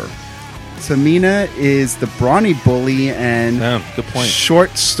her over. Tamina is the brawny bully, and Yeah, good point. short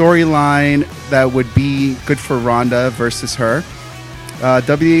storyline that would be good for Ronda versus her.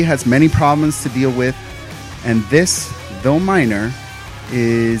 WWE has many problems to deal with, and this, though minor,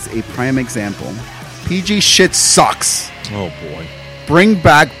 is a prime example. PG shit sucks. Oh boy, Bring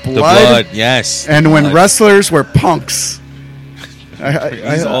back the blood, blood, yes. and when Blood. wrestlers were punks.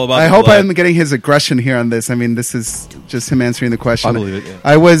 He's all about I the hope blood. I'm getting his aggression here on this. I mean, this is just him answering the question. I believe it, yeah.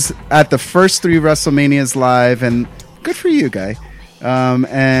 I was at the first 3 WrestleManias live, and good for you, guy.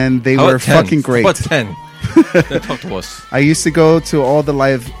 And they How were about 10? fucking great. How about 10? Talk to us. I used to go to all the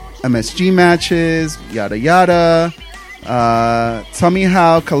live MSG matches, yada yada. Tell me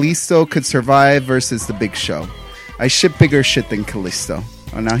how Kalisto could survive versus the Big Show. I ship bigger shit than Kalisto.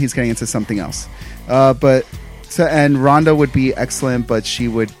 Oh, now he's getting into something else. And Ronda would be excellent, but she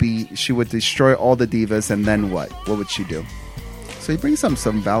would destroy all the divas, and then what? What would she do? So he brings some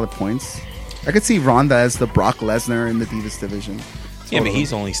valid points. I could see Ronda as the Brock Lesnar in the Divas division. Yeah, but Totally.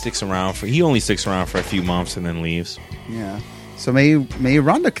 he only sticks around for a few months and then leaves. Yeah. So maybe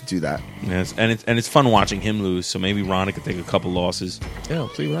Ronda could do that. Yes, and it's fun watching him lose. So maybe Ronda could take a couple losses. Yeah, we'll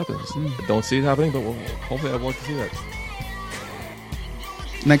see what happens. I don't see it happening, but hopefully I'd like to see that.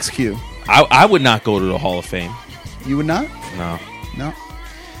 Next cue. I would not go to the Hall of Fame. You would not? No, No.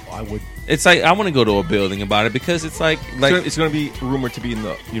 I would. it's like I want to go to a building about it because it's like It's going to be rumored to be in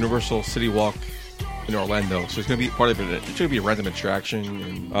the Universal City Walk in Orlando, so it's going to be part of it. It's going to be a random attraction.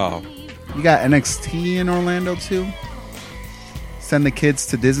 And, oh, You got NXT in Orlando too. Send the kids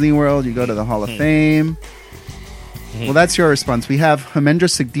to Disney World. You go to the Hall of Fame. Well, that's your response. We have Hemendra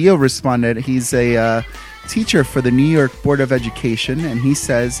Sigdeo responded. He's a teacher for the New York Board of Education, and he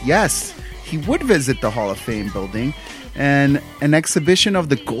says yes, he would visit the Hall of Fame building. And an exhibition of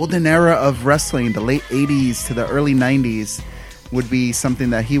the golden era of wrestling, the late 80s to the early 90s, would be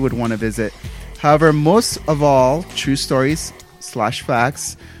something that he would want to visit. However, most of all, true stories /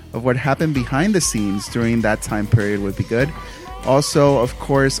 facts of what happened behind the scenes during that time period would be good. Also, of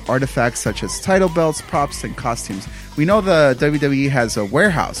course, artifacts such as title belts, props, and costumes. We know the WWE has a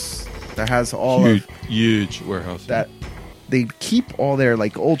warehouse that has all of huge warehouse. that. They keep all their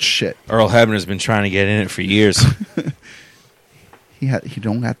like old shit. Earl Hebner's been trying to get in it for years. He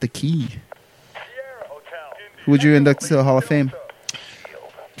don't got the key. Who would you induct to the Hall of Fame?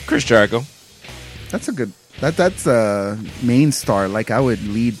 Chris Jericho. That's a good. That's a main star. Like I would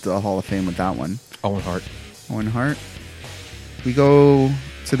lead the Hall of Fame with that one. Owen Hart. Owen Hart. We go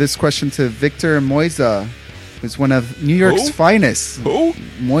to this question to Victor Moisa, who's one of New York's Who? finest. Who?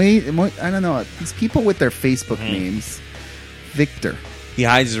 I don't know. These people with their Facebook names. Victor. He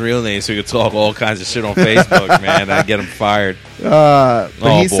hides his real name so he can talk all kinds of shit on Facebook, man. I get him fired. But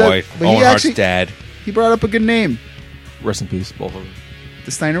Oh he boy, said, but Owen he Hart's actually dad. he brought up a good name. Rest in peace, both of them.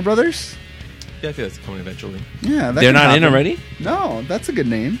 The Steiner brothers. Yeah, I think that's coming eventually. Yeah, that They're can not in happen. already. No, that's a good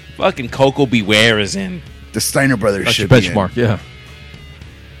name. Fucking Coco Beware is in. The Steiner brothers That's your should be in. benchmark, yeah.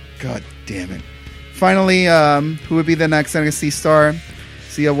 God damn it. Finally, who would be the next NXT star?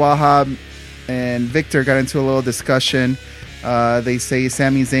 Sia Wahab and Victor got into a little discussion. They say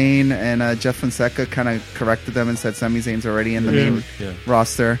Sami Zayn and Jeff Fonseca kind of corrected them and said Sami Zayn's already in the main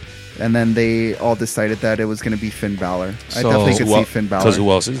roster. And then they all decided that it was going to be Finn Balor. I So- definitely could see Finn Balor. Because who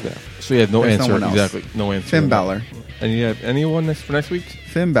else is there? So you have no There's no answer. one else. Exactly. No answer. Finn Balor. And you have anyone for next week?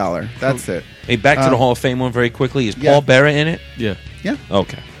 Finn Balor. That's it. Hey, back to the Hall of Fame one very quickly. Is yeah. Paul Bearer in it? Yeah. Yeah.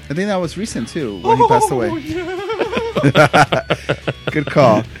 Okay. I think that was recent too when he passed away. Good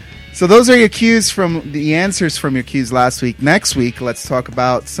call. So those are your cues from the answers from your cues last week. Next week, let's talk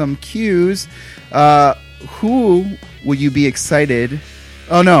about some cues. Who would you be excited?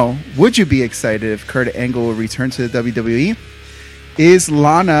 Oh no, would you be excited if Kurt Angle will return to the WWE? Is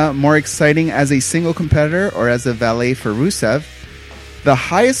Lana more exciting as a single competitor or as a valet for Rusev? The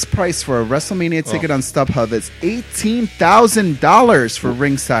highest price for a WrestleMania ticket on StubHub is $18,000 for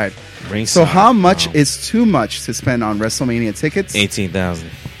ringside. So how much is too much to spend on WrestleMania tickets? 18,000.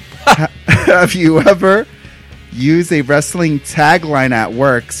 Have you ever used a wrestling tagline at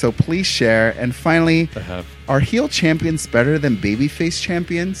work? So please share. And finally, I have. are heel champions better than babyface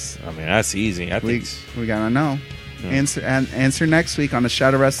champions? I mean, that's easy. I think. We gotta know. Answer next week on the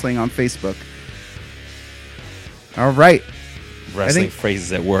Shadow Wrestling on Facebook. All right. Wrestling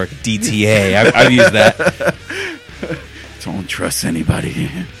phrases at work. DTA. I've used that. Don't trust anybody.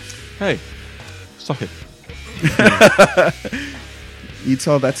 Hey, suck it. You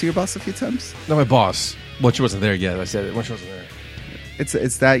told that to your boss a few times? Not my boss. When she wasn't there yet. I said it when she wasn't there.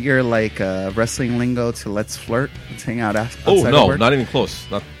 It's that your like wrestling lingo to let's flirt, let's hang out outside Oh, of no. work? Not even close.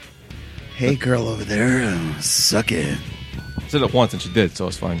 Not. Hey, girl over there, suck it. I said it once and she did, so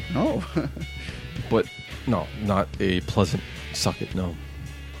it's fine. Oh, But no, not a pleasant suck it, no.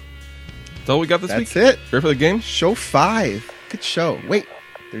 That's all we got this that's week? it. Ready for the game? Show 5. Good show. Wait,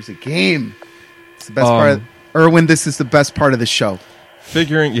 there's a game. It's the best part. Erwin, this is the best part of the show.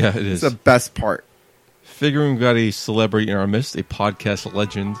 Figuring, yeah, it It's is. the best part. Figuring we got a celebrity in our midst, a podcast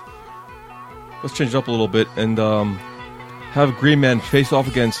legend. Let's change it up a little bit and have Green Man face off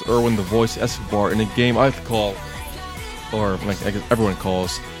against Erwin the Voice Escobar in a game I like to call, or like I guess everyone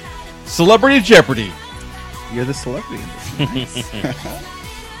calls, Celebrity Jeopardy. You're the celebrity.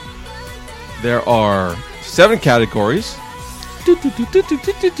 There are 7 categories.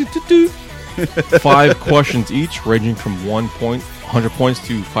 5 questions each, ranging from 100 points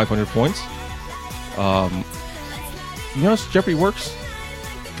to 500 points. You know how Jeopardy works?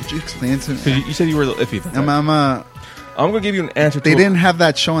 Could you explain it to 'Cause me? you said you were iffy. About that. I'm I'm going to give you an answer to they didn't have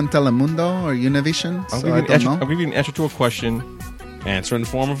that show on Telemundo or Univision, so I don't know. I'm going to give you an answer to a question, Answer in the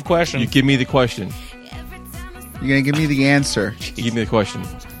form of a question. You give me the question. You're gonna give me the answer. You give me the question.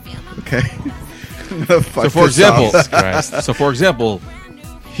 Okay. So, for example, Christ. so for example,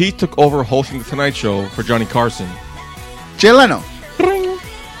 he took over hosting the Tonight Show for Johnny Carson. Jay Leno.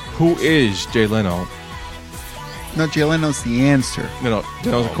 Who is Jay Leno? No, Jay Leno's the answer. No,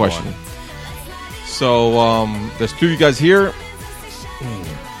 that was a question. So, there's two of you guys here.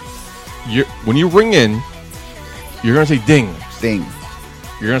 When you ring in, you're gonna say ding. Ding.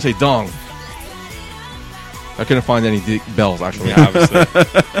 You're gonna say dong. I couldn't find any bells actually. Yeah,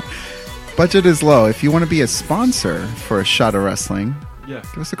 obviously. Budget is low. If you want to be a sponsor for a shot of wrestling, Yeah.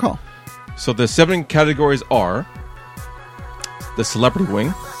 give us a call. So the 7 categories are the celebrity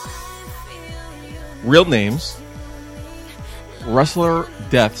wing, real names, wrestler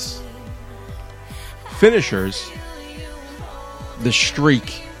deaths, finishers, the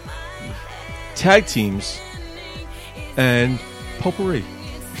streak, tag teams, and potpourri.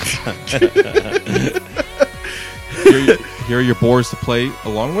 Here are your boards to play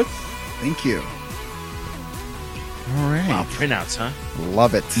along with. Thank you. All right. Wow, printouts, huh?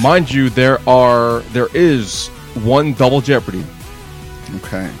 Love it. Mind you, there is one double jeopardy.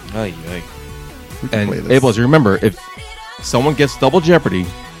 Okay. Ay, ay. We can And play this. Abel, as you remember, if someone gets double jeopardy,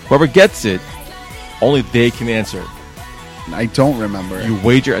 whoever gets it, only they can answer. I don't remember. You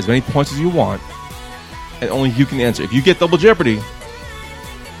wager as many points as you want, and only you can answer. If you get double jeopardy,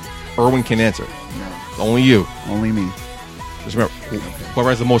 Erwin can answer. No, Only you. only me. Just remember, whoever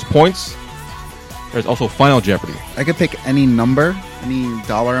has the most points, there's also final jeopardy. I could pick any number, any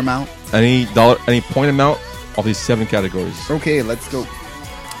dollar amount. Any point amount of these 7 categories. Okay, let's go.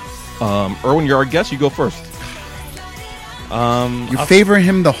 Erwin, you're our guest. You go first. You favor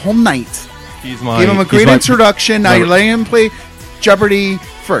him the whole night. He's my. Give him a great introduction. Now my- you let him play Jeopardy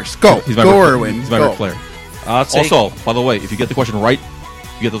first. Go. He's my Go, Ric- Erwin. He's my Go. Ric Flair. I'll take. Also, by the way, if you get the question right,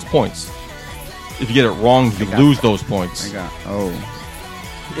 you get those points. If you get it wrong, you lose those points. I got. Oh,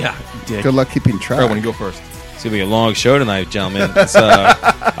 Yeah, dick. good luck keeping track. Erwin, you go first. It's gonna be a long show tonight, gentlemen. It's,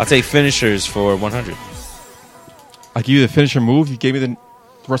 I'll take finishers for 100. I give you the finisher move. You gave me the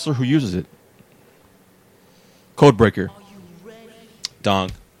wrestler who uses it. Codebreaker.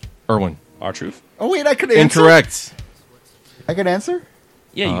 Dong. Erwin. R-Truth. Oh wait, I could answer. Incorrect. I could answer.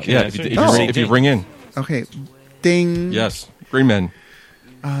 Yeah, you can Yeah, answer. if you ring in. Okay. Ding. Yes. Green Men.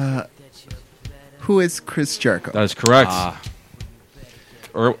 Who is Chris Jericho? That is correct.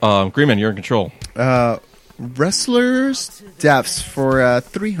 Green Men, you're in control. Wrestlers deaths for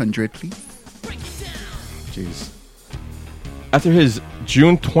 300, please. Jeez. After his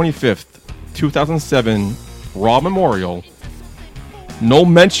June 25th, 2007 Raw Memorial, no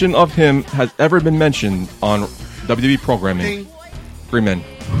mention of him has ever been mentioned on WWE programming. Ding. Green Men.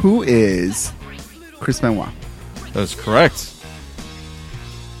 Who is Chris Benoit? That is correct.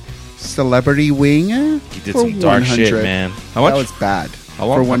 Celebrity Wing. You did some dark shit, man. How much? That was bad. How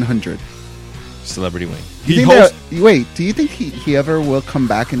long? For 100. Celebrity wing. Do you think wait, do you think he ever will come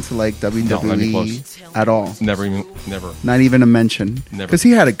back into like WWE not even close. at all? Never. Not even a mention. Never. Because he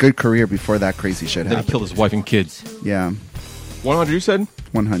had a good career before that crazy shit Then he happened. killed his wife and kids. Yeah, 100, you said?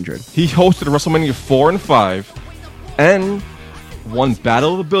 100. He hosted WrestleMania 4 and 5 and won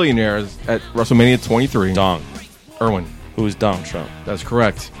Battle of the Billionaires at WrestleMania 23. Dong. Erwin. Who's Donald Trump? That's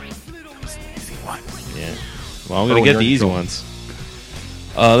correct. Yeah. Well, I'm going Erwin, to get you're the in easy control. ones.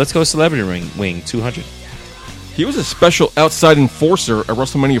 Let's go celebrity wing 200. He was a special outside enforcer at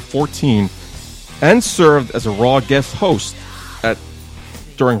WrestleMania 14 and served as a Raw guest host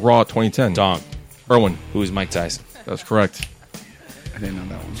during Raw 2010. Dong. Erwin. Who's Mike Tyson? That's correct. I didn't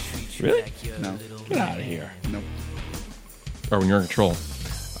know that one. Really? No. Get out of here. Nope. Erwin, you're in control.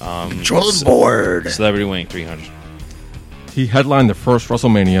 Control the board. Celebrity wing 300. He headlined the first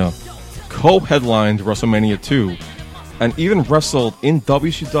WrestleMania, co-headlined WrestleMania 2, and even wrestled in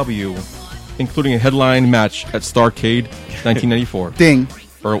WCW, including a headline match at Starrcade 1994. Ding.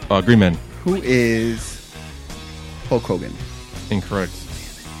 Green Men. Who is Hulk Hogan? Incorrect.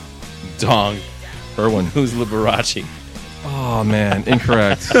 Dong. Erwin. Who's Liberace? Oh, man.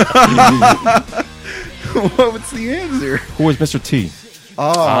 Incorrect. What's the answer? Who is Mr. T?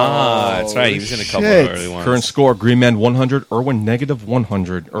 Oh, That's right. He was in a couple shit. of early ones. Current score, Green Man 100, Erwin negative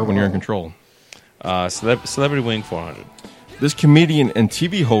 100. Erwin, you're in control. Celebrity wing 400. This comedian and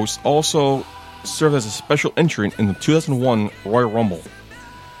TV host also served as a special entrant in the 2001 Royal Rumble.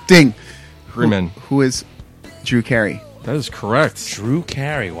 Ding. Green Man. Who is Drew Carey? That is correct. Drew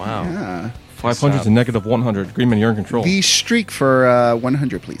Carey. Wow. Yeah. 500 to negative 100. Green Man, you're in control. The streak for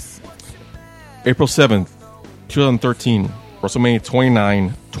 100, please. April 7th, 2013, WrestleMania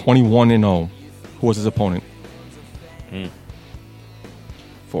 29, 21-0. Who was his opponent?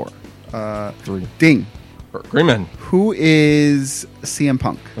 4, 3. Ding. Green Man. Who is CM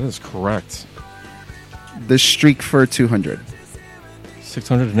Punk? That is correct. The streak for 200.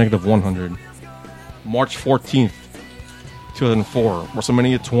 600 to negative 100. March 14th, 2004.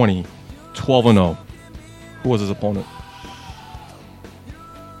 WrestleMania 20. 12-0. Who was his opponent?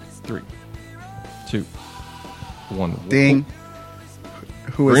 3, 2, 1. Ding.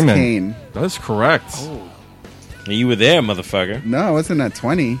 Who is Green Man. Kane? That is correct. You were there, motherfucker. No, it wasn't at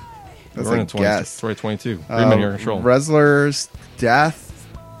 20. That's We're in a at 20. guess. It's right 22. Green Man, you're in control. Wrestler's death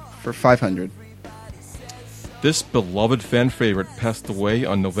for 500. This beloved fan favorite passed away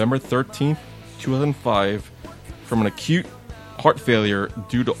on November 13th, 2005 from an acute heart failure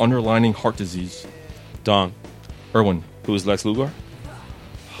due to underlying heart disease. Dong. Erwin. Who was Lex Luger?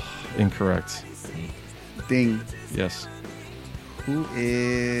 Incorrect. Ding. Yes. Who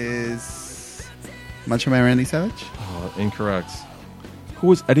is Macho Man Randy Savage? Incorrect. Who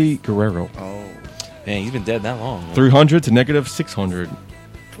was Eddie Guerrero? Oh. Man, he's been dead that long. man. 300 to negative 600.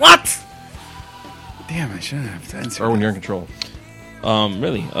 What? Damn, I shouldn't have to answer. Erwin, that. you're in control.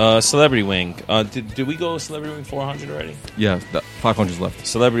 Really? Celebrity Wing. Did we go Celebrity Wing 400 already? Yeah, 500's left.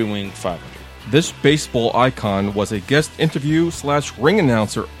 Celebrity Wing 500. This baseball icon was a guest interview / ring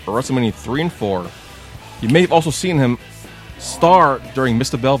announcer at WrestleMania 3 and 4. You may have also seen him star during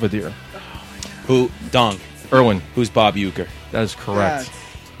Mr. Belvedere. Who? Dong. Erwin, Who's Bob Uecker? that is correct. Yes.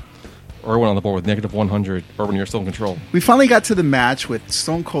 Erwin on the board with negative 100. Erwin, you're still in control. We finally got to the match with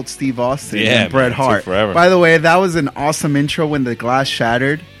Stone Cold Steve Austin Yeah, and Bret man, it took Hart. forever. By the way, that was an awesome intro when the glass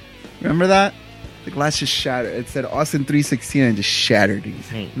shattered. Remember that? The glass just shattered. It said Austin 316 and just shattered.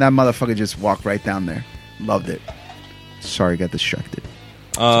 And that motherfucker just walked right down there. Loved it. Sorry, got distracted.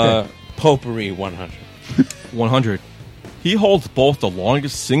 Potpourri 100. 100. He holds both the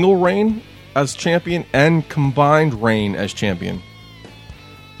longest single reign as champion and combined reign as champion.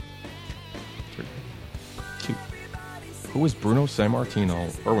 3, 2. Who is Bruno Sammartino?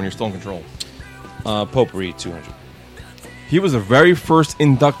 Erwin, you're still in control. Potpourri 200. He was the very first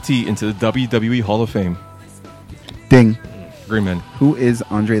inductee into the WWE Hall of Fame. Ding. Green Man. Who is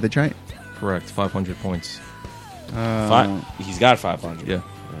Andre the Giant? Correct. 500 points. He's got 500. Yeah.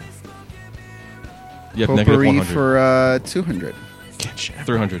 You have negative Potpourri 100. for 200.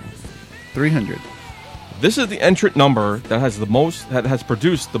 300. 300. This is the entrant number that has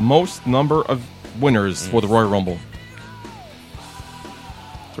produced the most number of winners for the Royal Rumble.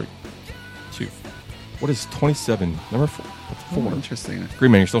 3, 2. What is 27? Number 4. Oh, interesting.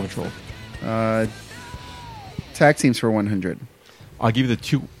 Green Man, you're still in control. Tag teams for 100. I'll give you the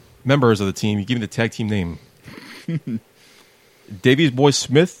 2 members of the team. You give me the tag team name. Davies Boy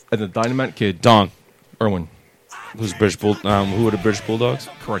Smith and the Dynamite Kid. Dong. Erwin. Who's British Bull? Who are the British Bulldogs?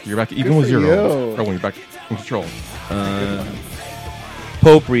 Correct. You're back even Good with for 0. you. Erwin, you're back in control.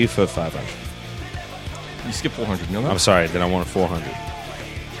 Potpourri for 500. You skipped 400. You know that? I'm sorry, then I wanted 400.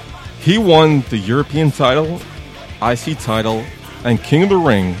 He won the European title, IC title, and King of the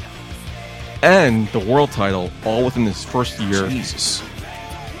Ring, and the world title all within his first year Jesus.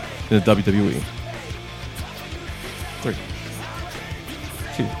 in the WWE. 3,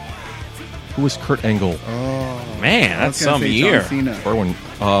 2. Who is Kurt Angle? Man, I was that's gonna some say year. John Cena. Erwin. You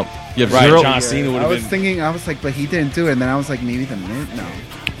have Right, 0. John Cena would I have was been. thinking, I was like, but he didn't do it. And then I was like, maybe the mid? No.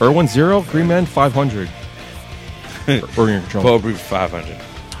 Erwin 0. Green Man 500. Erwin in control. Potpourri for 500.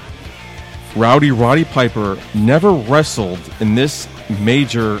 Roddy Piper never wrestled in this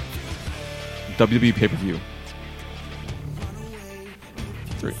major WWE pay-per-view.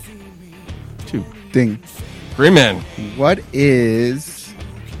 3, 2. Ding. Green Man. What is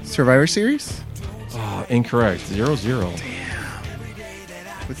Survivor Series? Incorrect. 0-0.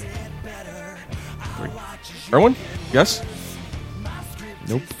 Erwin? Yes?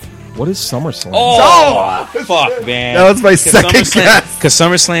 Nope. What is SummerSlam? Oh, fuck, man. That was my second guess. Because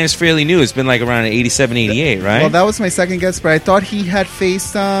SummerSlam is fairly new. It's been like around 87, 88, right? Well, that was my second guess, but I thought he had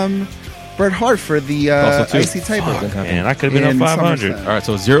faced Bret Hart for the Also, too. IC title. Fuck, man. Man, I could have been In up 500. SummerSlam. All right,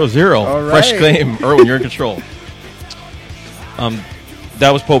 so 0-0. All Fresh right. claim. Erwin, you're in control.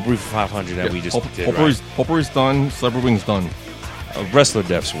 That was Potpourri for 500 that we just did, right? Potpourri's done. Celebrity Wing's done. Wrestler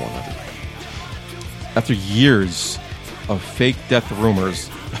Death's 100. After years of fake death rumors,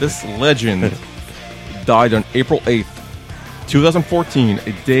 this legend died on April 8th, 2014,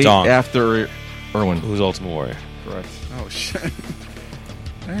 a day Dong. after Erwin. Who's Ultimate Warrior? Correct. Oh, shit.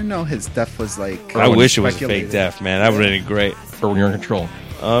 I didn't know his death was like. I wish it was a speculated. fake death, man. That would have been great. Erwin, you're in control.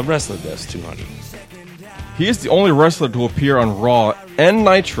 Wrestler Death's 200. He is the only wrestler to appear on Raw and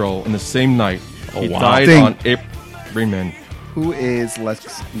Nitro in the same night. Oh, He wow. died Ding. on April. Green Man. Who is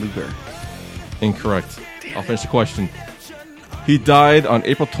Lex Luger? Incorrect. I'll finish the question. He died on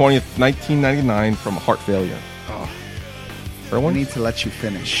April 20th, 1999 from heart failure. I Erwin? need to let you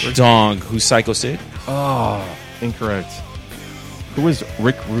finish. Dong. Who's Psycho Sid? Oh, incorrect. Who is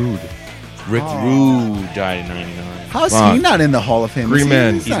Rick Rude? Rick Rude died in 99. How is Fuck. he not in the Hall of Fame? Green Is he-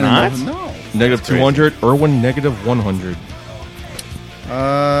 Man. He's He's in not? the- No. Negative 200. Erwin, negative 100.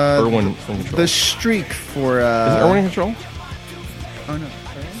 Erwin, full control. The streak for. Is Erwin in control? Oh no.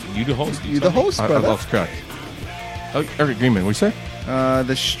 You the host. You the host, I brother. lost track. Oh, Eric Greenman, what do you say?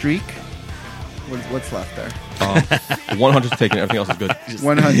 The streak. What's left there? 100's taken. Everything else is good.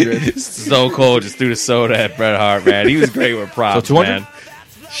 100. So cold. Just threw the soda at Bret Hart, man. He was great with props, So 200? man.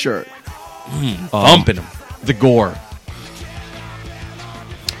 Sure. Bumping him. The Gore.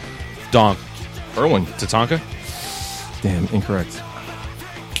 Dong. Erwin. Tatanka. Damn, incorrect.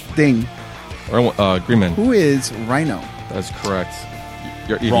 Ding. Erwin, Greenman. Who is Rhino? That's correct.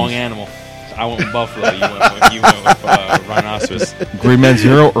 You're even. Wrong animal. I went with buffalo. You went with rhinoceros. Greenman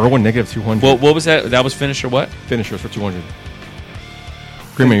 0. Erwin, negative 200. What was that? That was finisher what? Finishers for 200.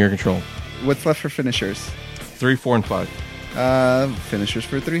 Greenman, you're in control. What's left for finishers? 3, 4, and 5. Finishers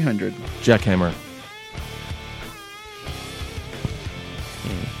for 300. Jackhammer.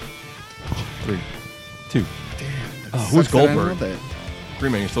 3, 2. Who's Sucks that I know Goldberg? that.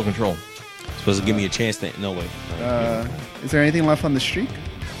 Greenman, you're still in control. Supposed to give me a chance to... No, wait. Is there anything left on the streak?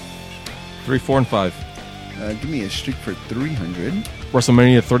 3, 4, and 5. Give me a streak for 300.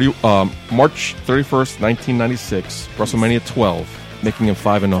 WrestleMania 30, March 31st, 1996. WrestleMania 12, making him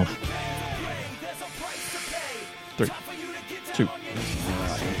 5-0. 3, 2.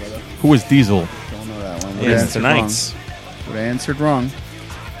 Who is Diesel? Don't know that one. Yeah, it's tonight's. Would have answered wrong.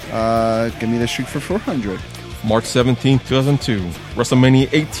 Give me the streak for 400. March 17th, 2002. WrestleMania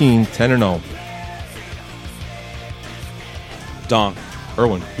 18, 10-0. Dong.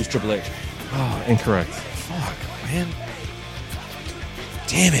 Erwin. Who's Triple H? Oh, incorrect. Fuck, man.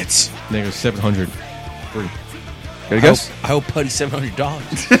 Damn it. Negative 700. 3. Got a guess? I hope Putty $700.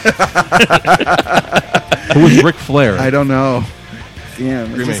 Who is Ric Flair? I don't know.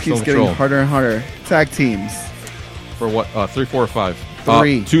 Damn, it Green just Man, keeps still getting control. harder and harder. Tag teams. For what? 3, 4, or 5?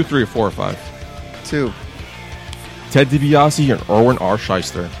 3. 2, 3, or 4, or 5. 2. Ted DiBiase and Erwin R.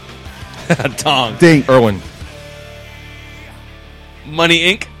 Shyster. Dong. Ding. Erwin. Money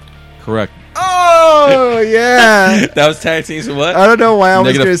Inc. Correct. Oh, yeah. That was tag teams for what? I don't know why I was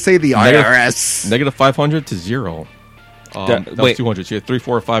Negative- going to say the negative- IRS. Negative 500 to 0. That was wait. 200. So you had 3,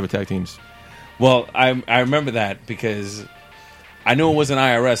 4, or 5 attack teams. Well, I remember that because I knew it wasn't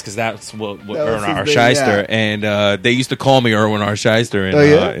IRS because that's what That was Erwin his R. big- Shyster, yeah. and they used to call me Erwin R. Shyster in, Oh,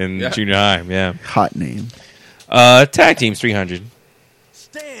 yeah? in Yeah. junior high. Yeah. Hot name. Tag teams 300.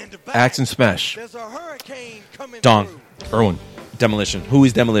 Stand back. Axe and Smash. There's a hurricane coming Dong. through. Erwin. Demolition. Who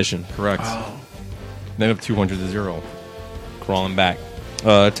is Demolition? Correct. Negative 200 to 0. Crawling back.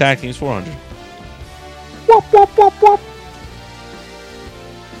 Tag teams 400.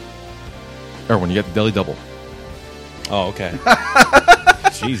 Erwin, you got the Deli Double. Oh, okay.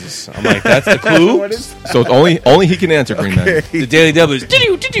 Jesus. I'm like, that's the clue? What is So it's only he can answer, Green Man. The Daily Double is...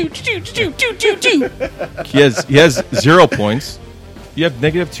 He has 0 points. You have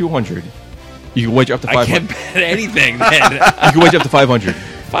negative 200. You can wage up to I 500. can't bet anything then. You can wage up to 500.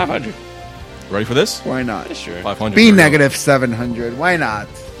 500. Ready for this? Why not? Sure. 500. Be Here we go. negative 700. Why not?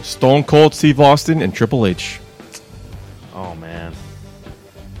 Stone Cold Steve Austin and Triple H. Oh, man.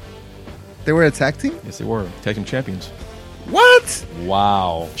 They were a tag team? Yes, they were tag team champions. What?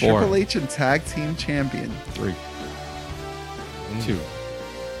 Wow. 4, Triple H and tag team champion. 3, 2,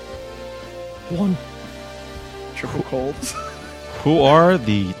 1. Triple Colds. Who are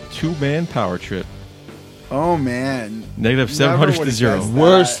the 2-man power trip? Oh, man. Negative Never 700 to would've 0.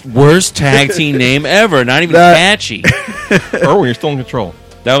 guessed that. Worst tag team name ever. Not even That- catchy. Erwin, you're still in control.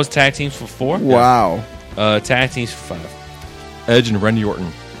 That was tag teams for 4? Wow. Tag teams for 5. Edge and Randy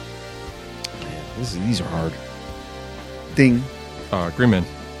Orton. These are hard. Ding. Green Man.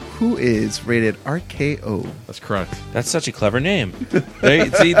 Who is rated RKO? That's correct. That's such a clever name.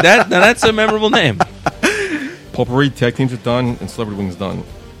 See, that's a memorable name. Potpourri tag teams are done and Celebrity Wings done.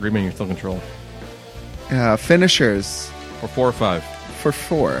 Green Man, you're still in control. Finishers Or 4 or 5. for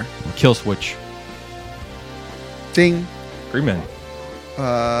 4. Kill Switch. Ding. Green Man.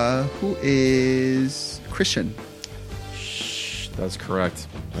 Who is Christian? That's correct.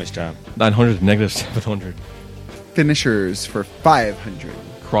 Nice job. 900 to negative 700. Finishers for 500.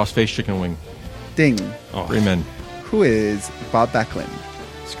 Crossface Chicken Wing. Ding. Oh, Green Man. Who is Bob Backlund?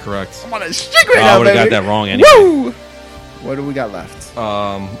 That's correct. I'm on a streak right I now, would have got baby. that wrong anyway. Woo! What do we got left?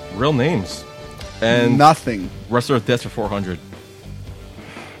 Real names. And Nothing. Wrestler of Death for 400.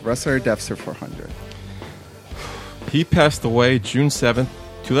 Wrestler deaths are 400. He passed away June 7th,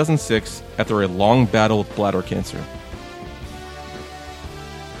 2006, after a long battle with bladder cancer.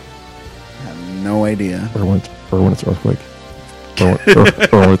 I have no idea. Irwin, it's earthquake.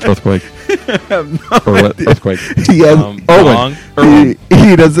 Irwin, it's earthquake. Irwin, earthquake. He, has, Dong.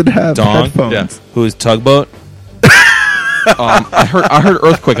 he doesn't have Dong? headphones. Yeah. Who's Tugboat? I heard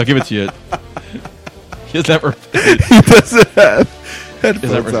earthquake. I'll give it to you. He doesn't have earthquake. He doesn't have He doesn't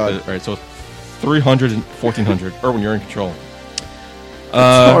have headphones on. earthquake. All right, so 300 and 1400. Irwin, you're in control.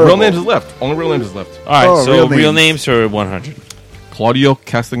 horrible. Real names is left. Only real names is left. All right, Oh, so real real names. names for 100. Claudio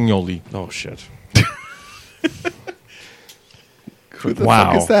Castagnoli. Oh, shit. Who the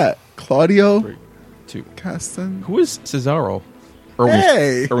Wow. fuck is that? Claudio 3, 2. Castan? Who is Cesaro? Irwin,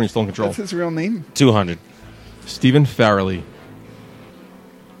 Hey! Irwin, you're still in control. That's his real name? 200. Stephen Farrelly.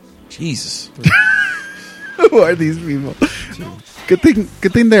 Jesus. Who are these people? Good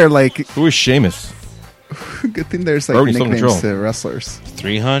thing they're like. Who is Sheamus? Good thing there's like Already still in nicknames control. to wrestlers.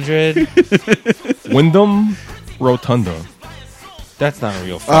 300. Wyndham Rotunda. That's not a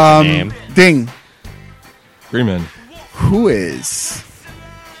real fucking name. Ding. Green Man. Who is?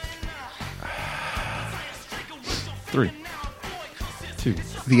 3, 2.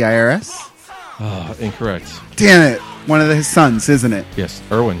 The IRS? Incorrect. Damn it. One of his sons, isn't it? Yes,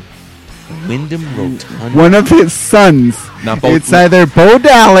 Irwin. Wyndham Rotunda. One of his sons. Not Bo- It's either Bo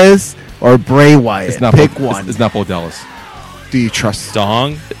Dallas or Bray Wyatt. It's not Pick Bo, one. It's not Bo Dallas. Do you trust?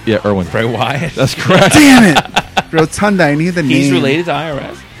 Dong. Yeah, Irwin. Bray Wyatt. That's correct. Damn it. Rotunda, I need the name. He's related to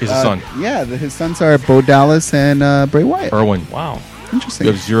IRS. He's a son. Yeah, his sons are Bo Dallas and Bray Wyatt. Irwin. Wow. Interesting.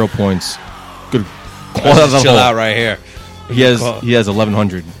 You have 0 points. Good. Let's chill out right here. He has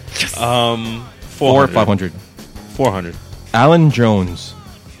 1100. 400. 4 500. 400. Alan Jones.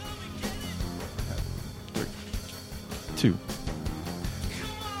 2.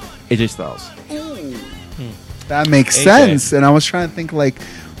 AJ Styles. That makes AJ. sense. And I was trying to think like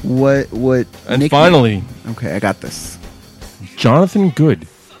what And nickname- finally, Okay, I got this. Jonathan Good.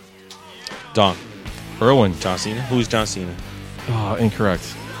 Dong. Irwin. John Cena. Who's John Cena? Oh,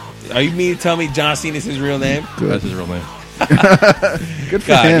 incorrect. Are you mean to tell me John Cena is his real name? That's his real name. Good for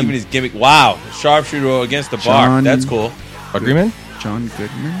God, him. even his gimmick. Wow. Sharpshooter against the bar. John- That's cool. Agreement? John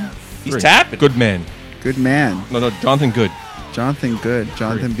Goodman. He's 3. tapping. Good man. Good man. No, Jonathan Good. Jonathan Good.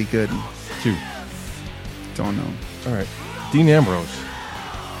 Jonathan Be Good. 2. Don't know. All right. Dean Ambrose.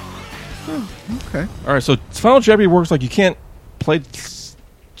 Okay. All right, so Final Jeopardy works like you can't play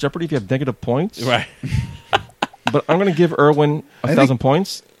Jeopardy if you have negative points. Right. But I'm going to give Irwin I think- 1,000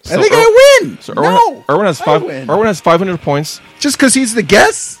 points. I think I win. So Irwin, No, Irwin has I win. Irwin has 500 points. Just because he's the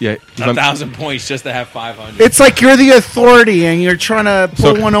guest? Yeah, 1,000 points just to have 500. It's like you're the authority and you're trying to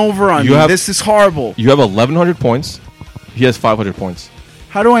pull So one over on you me. have- This is horrible. you have 1,100 points. He has 500 points.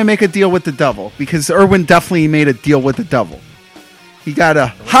 How do I make a deal with the devil? Because Irwin definitely made a deal with the devil. He got a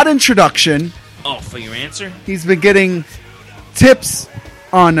hot introduction. Oh, for your answer? He's been getting tips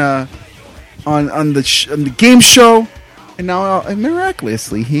on the on the game show, and now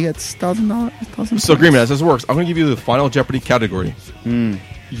miraculously he gets $1,000. So, Green Man, as this works, I'm going to give you the Final Jeopardy category.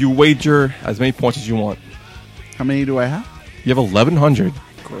 You wager as many points as you want. How many do I have? You have 1,100.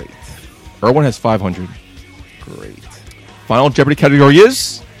 Great, Irwin has 500. great. Final Jeopardy category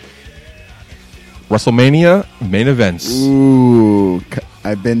is WrestleMania main events. Ooh,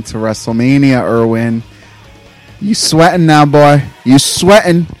 I've been to WrestleMania, Irwin. You sweating now, boy? You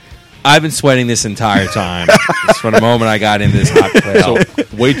sweating? I've been sweating this entire time. It's from the moment I got in this hot play. So,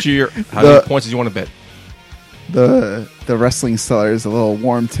 wager how many points do you want to bet? The wrestling cellar is a little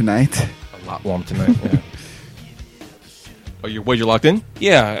warm tonight. A lot warm tonight. Yeah. Oh, your wager locked in?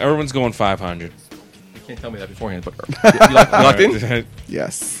 Yeah, everyone's going 500. You can't tell me that beforehand, but you locked in?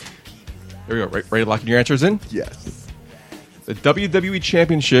 Yes, There we go. Ready to lock your answers in? yes. The WWE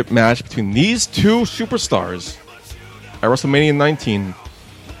Championship match between these two superstars at WrestleMania 19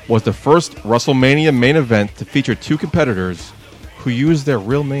 was the first WrestleMania main event to feature two competitors who used their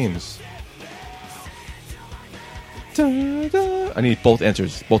real names. I need both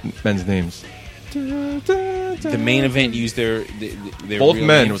answers, both men's names. The main event used their Both real men.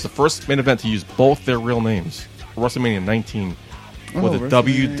 names. It was the first main event to use both their real names. WrestleMania 19 Oh, with the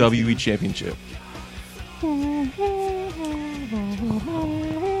WrestleMania WWE Championship.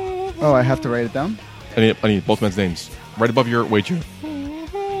 Oh, I have to write it down? I need both men's names. Right above your wager.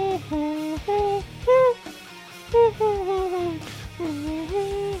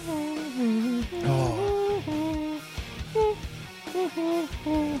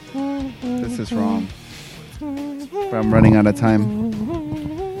 This is wrong. But I'm running out of time.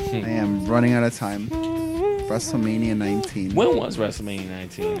 I am running out of time. WrestleMania 19. When was WrestleMania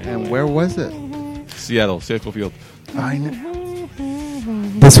 19? And where was it? Seattle Field.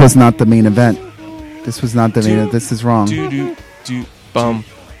 This was not the main event. This was not the main event. This is wrong. Bum, do,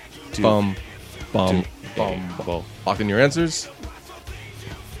 bum, bum, do. bum. Lock in your answers.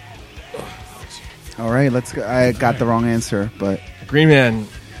 All right, let's go. I got the wrong answer, but Green Man.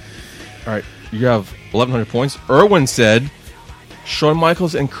 All right, you have 1,100 points. Erwin said Shawn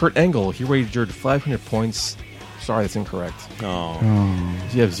Michaels and Kurt Angle. He wagered 500 points. Sorry, that's incorrect. Oh.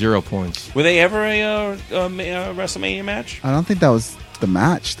 You have 0 points. Were they ever a WrestleMania match? I don't think that was the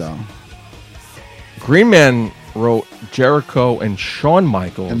match, though. Green Man wrote Jericho and Shawn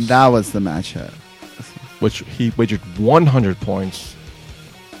Michaels, And that was the match. which he wagered 100 points.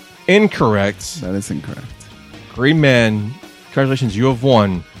 Incorrect. That is incorrect. Green Man, congratulations, you have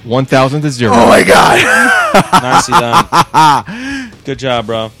won 1,000 to 0. Oh my god! Nicely done. Good job,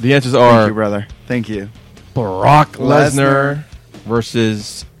 bro. The answers Thank are you, brother. Thank you. Brock Lesnar Lesnar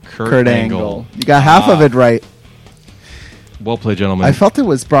versus Kurt, Kurt Angle. Angle. You got half of it right. Well played, gentlemen. I felt it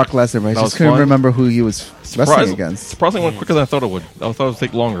was Brock Lesnar, but I That just was couldn't fun. remember who he was wrestling against. Surprisingly went quicker than I thought it would. I thought it would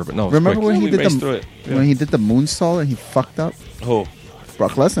take longer, but no. It was Remember quick. when he We did raced through the it. when he did the moonsault and he fucked up? Oh,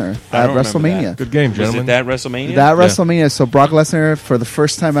 Brock Lesnar I at don't remember WrestleMania. that. Good game, was gentlemen. it that WrestleMania? That WrestleMania, so Brock Lesnar for the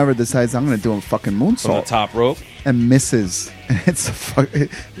first time ever decides I'm going to do a fucking From the moonsault top rope? and misses. It's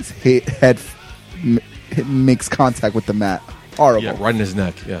his head it makes contact with the mat. Horrible, Yeah, right in his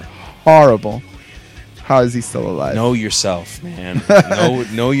neck. Yeah. horrible. How is he still alive? Know yourself, man.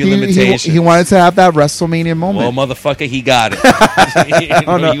 know your he, limitations. he wanted to have that WrestleMania moment. Well, motherfucker, he got it.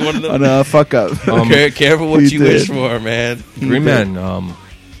 on You one of a, them- on a fuck up. Careful what he you wish did. for, man. Green Man,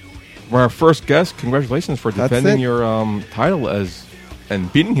 we're our first guest. Congratulations for That's defending it. your title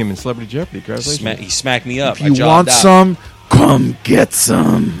and beating him in Celebrity Jeopardy. Congratulations. He smacked me up. If you want some, come get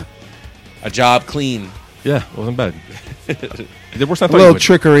some. A job clean. Yeah, it wasn't bad. You did worse than I A thought you little would.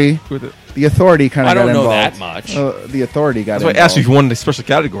 trickery. With it. The authority kind of I got don't know involved. that much. The authority got That's why I involved. asked you if you wanted a special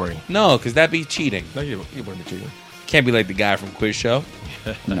category. No, because that'd be cheating. No, you wouldn't be cheating. Can't be like the guy from Quiz Show.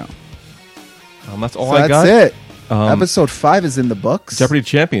 No. That's all So I got. that's it. Um, Episode 5 is in the books. Jeopardy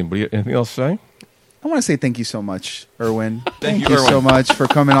champion. But anything else to say? I want to say thank you so much, Erwin. Thank Thank you, you so Erwin. much for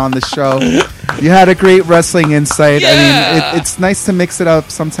coming on the show. You had a great wrestling insight. I Yeah. mean, it's nice to mix it up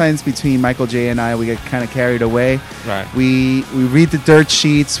sometimes between Michael J and I. We get kind of carried away. Right. We read the dirt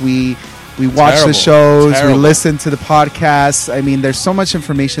sheets. We watch Terrible. the shows. Terrible. We listen to the podcasts. I mean, there's so much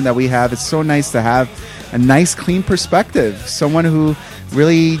information that we have. It's so nice to have a nice, clean perspective. Someone who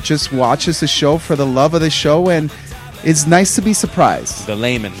really just watches the show for the love of the show, and it's nice to be surprised. The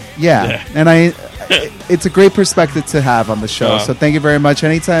layman. Yeah, and it's a great perspective to have on the show. So thank you very much.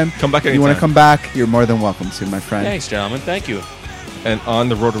 Anytime Come back you want to anytime. come back, you're more than welcome to, my friend. Thanks, gentlemen. Thank you. And on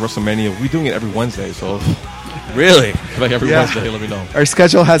the road to WrestleMania, we're doing it every Wednesday. So Really? like every Yeah. Wednesday, let me know. Our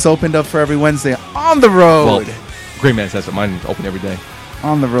schedule has opened up for every Wednesday on the road. Well, Green Man says that mine is open every day.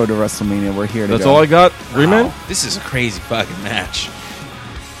 On the road to WrestleMania, we're here to That's go. all I got. Green Man? Wow. This is a crazy fucking match.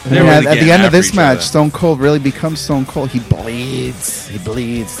 And They're yeah, really at the getting end of after this each match, other. Stone Cold really becomes Stone Cold. He bleeds. He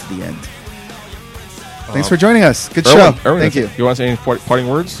bleeds to the end. Thanks for joining us. Good show. Erwin, Thank you. You want to say any parting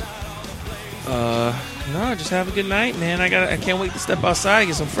words? No, just have a good night, man. I can't wait to step outside,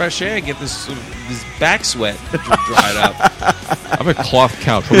 get some fresh air, get this back sweat dried up. I have a cloth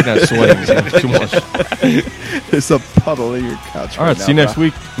couch. We're not sweating too much. There's a puddle in your couch. All right, see you next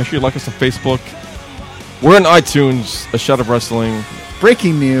week. Make sure you like us on Facebook. We're on iTunes, A Shot of Wrestling.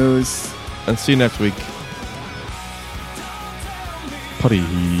 Breaking news. And see you next week. Putty.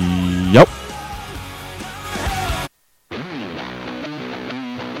 Yep.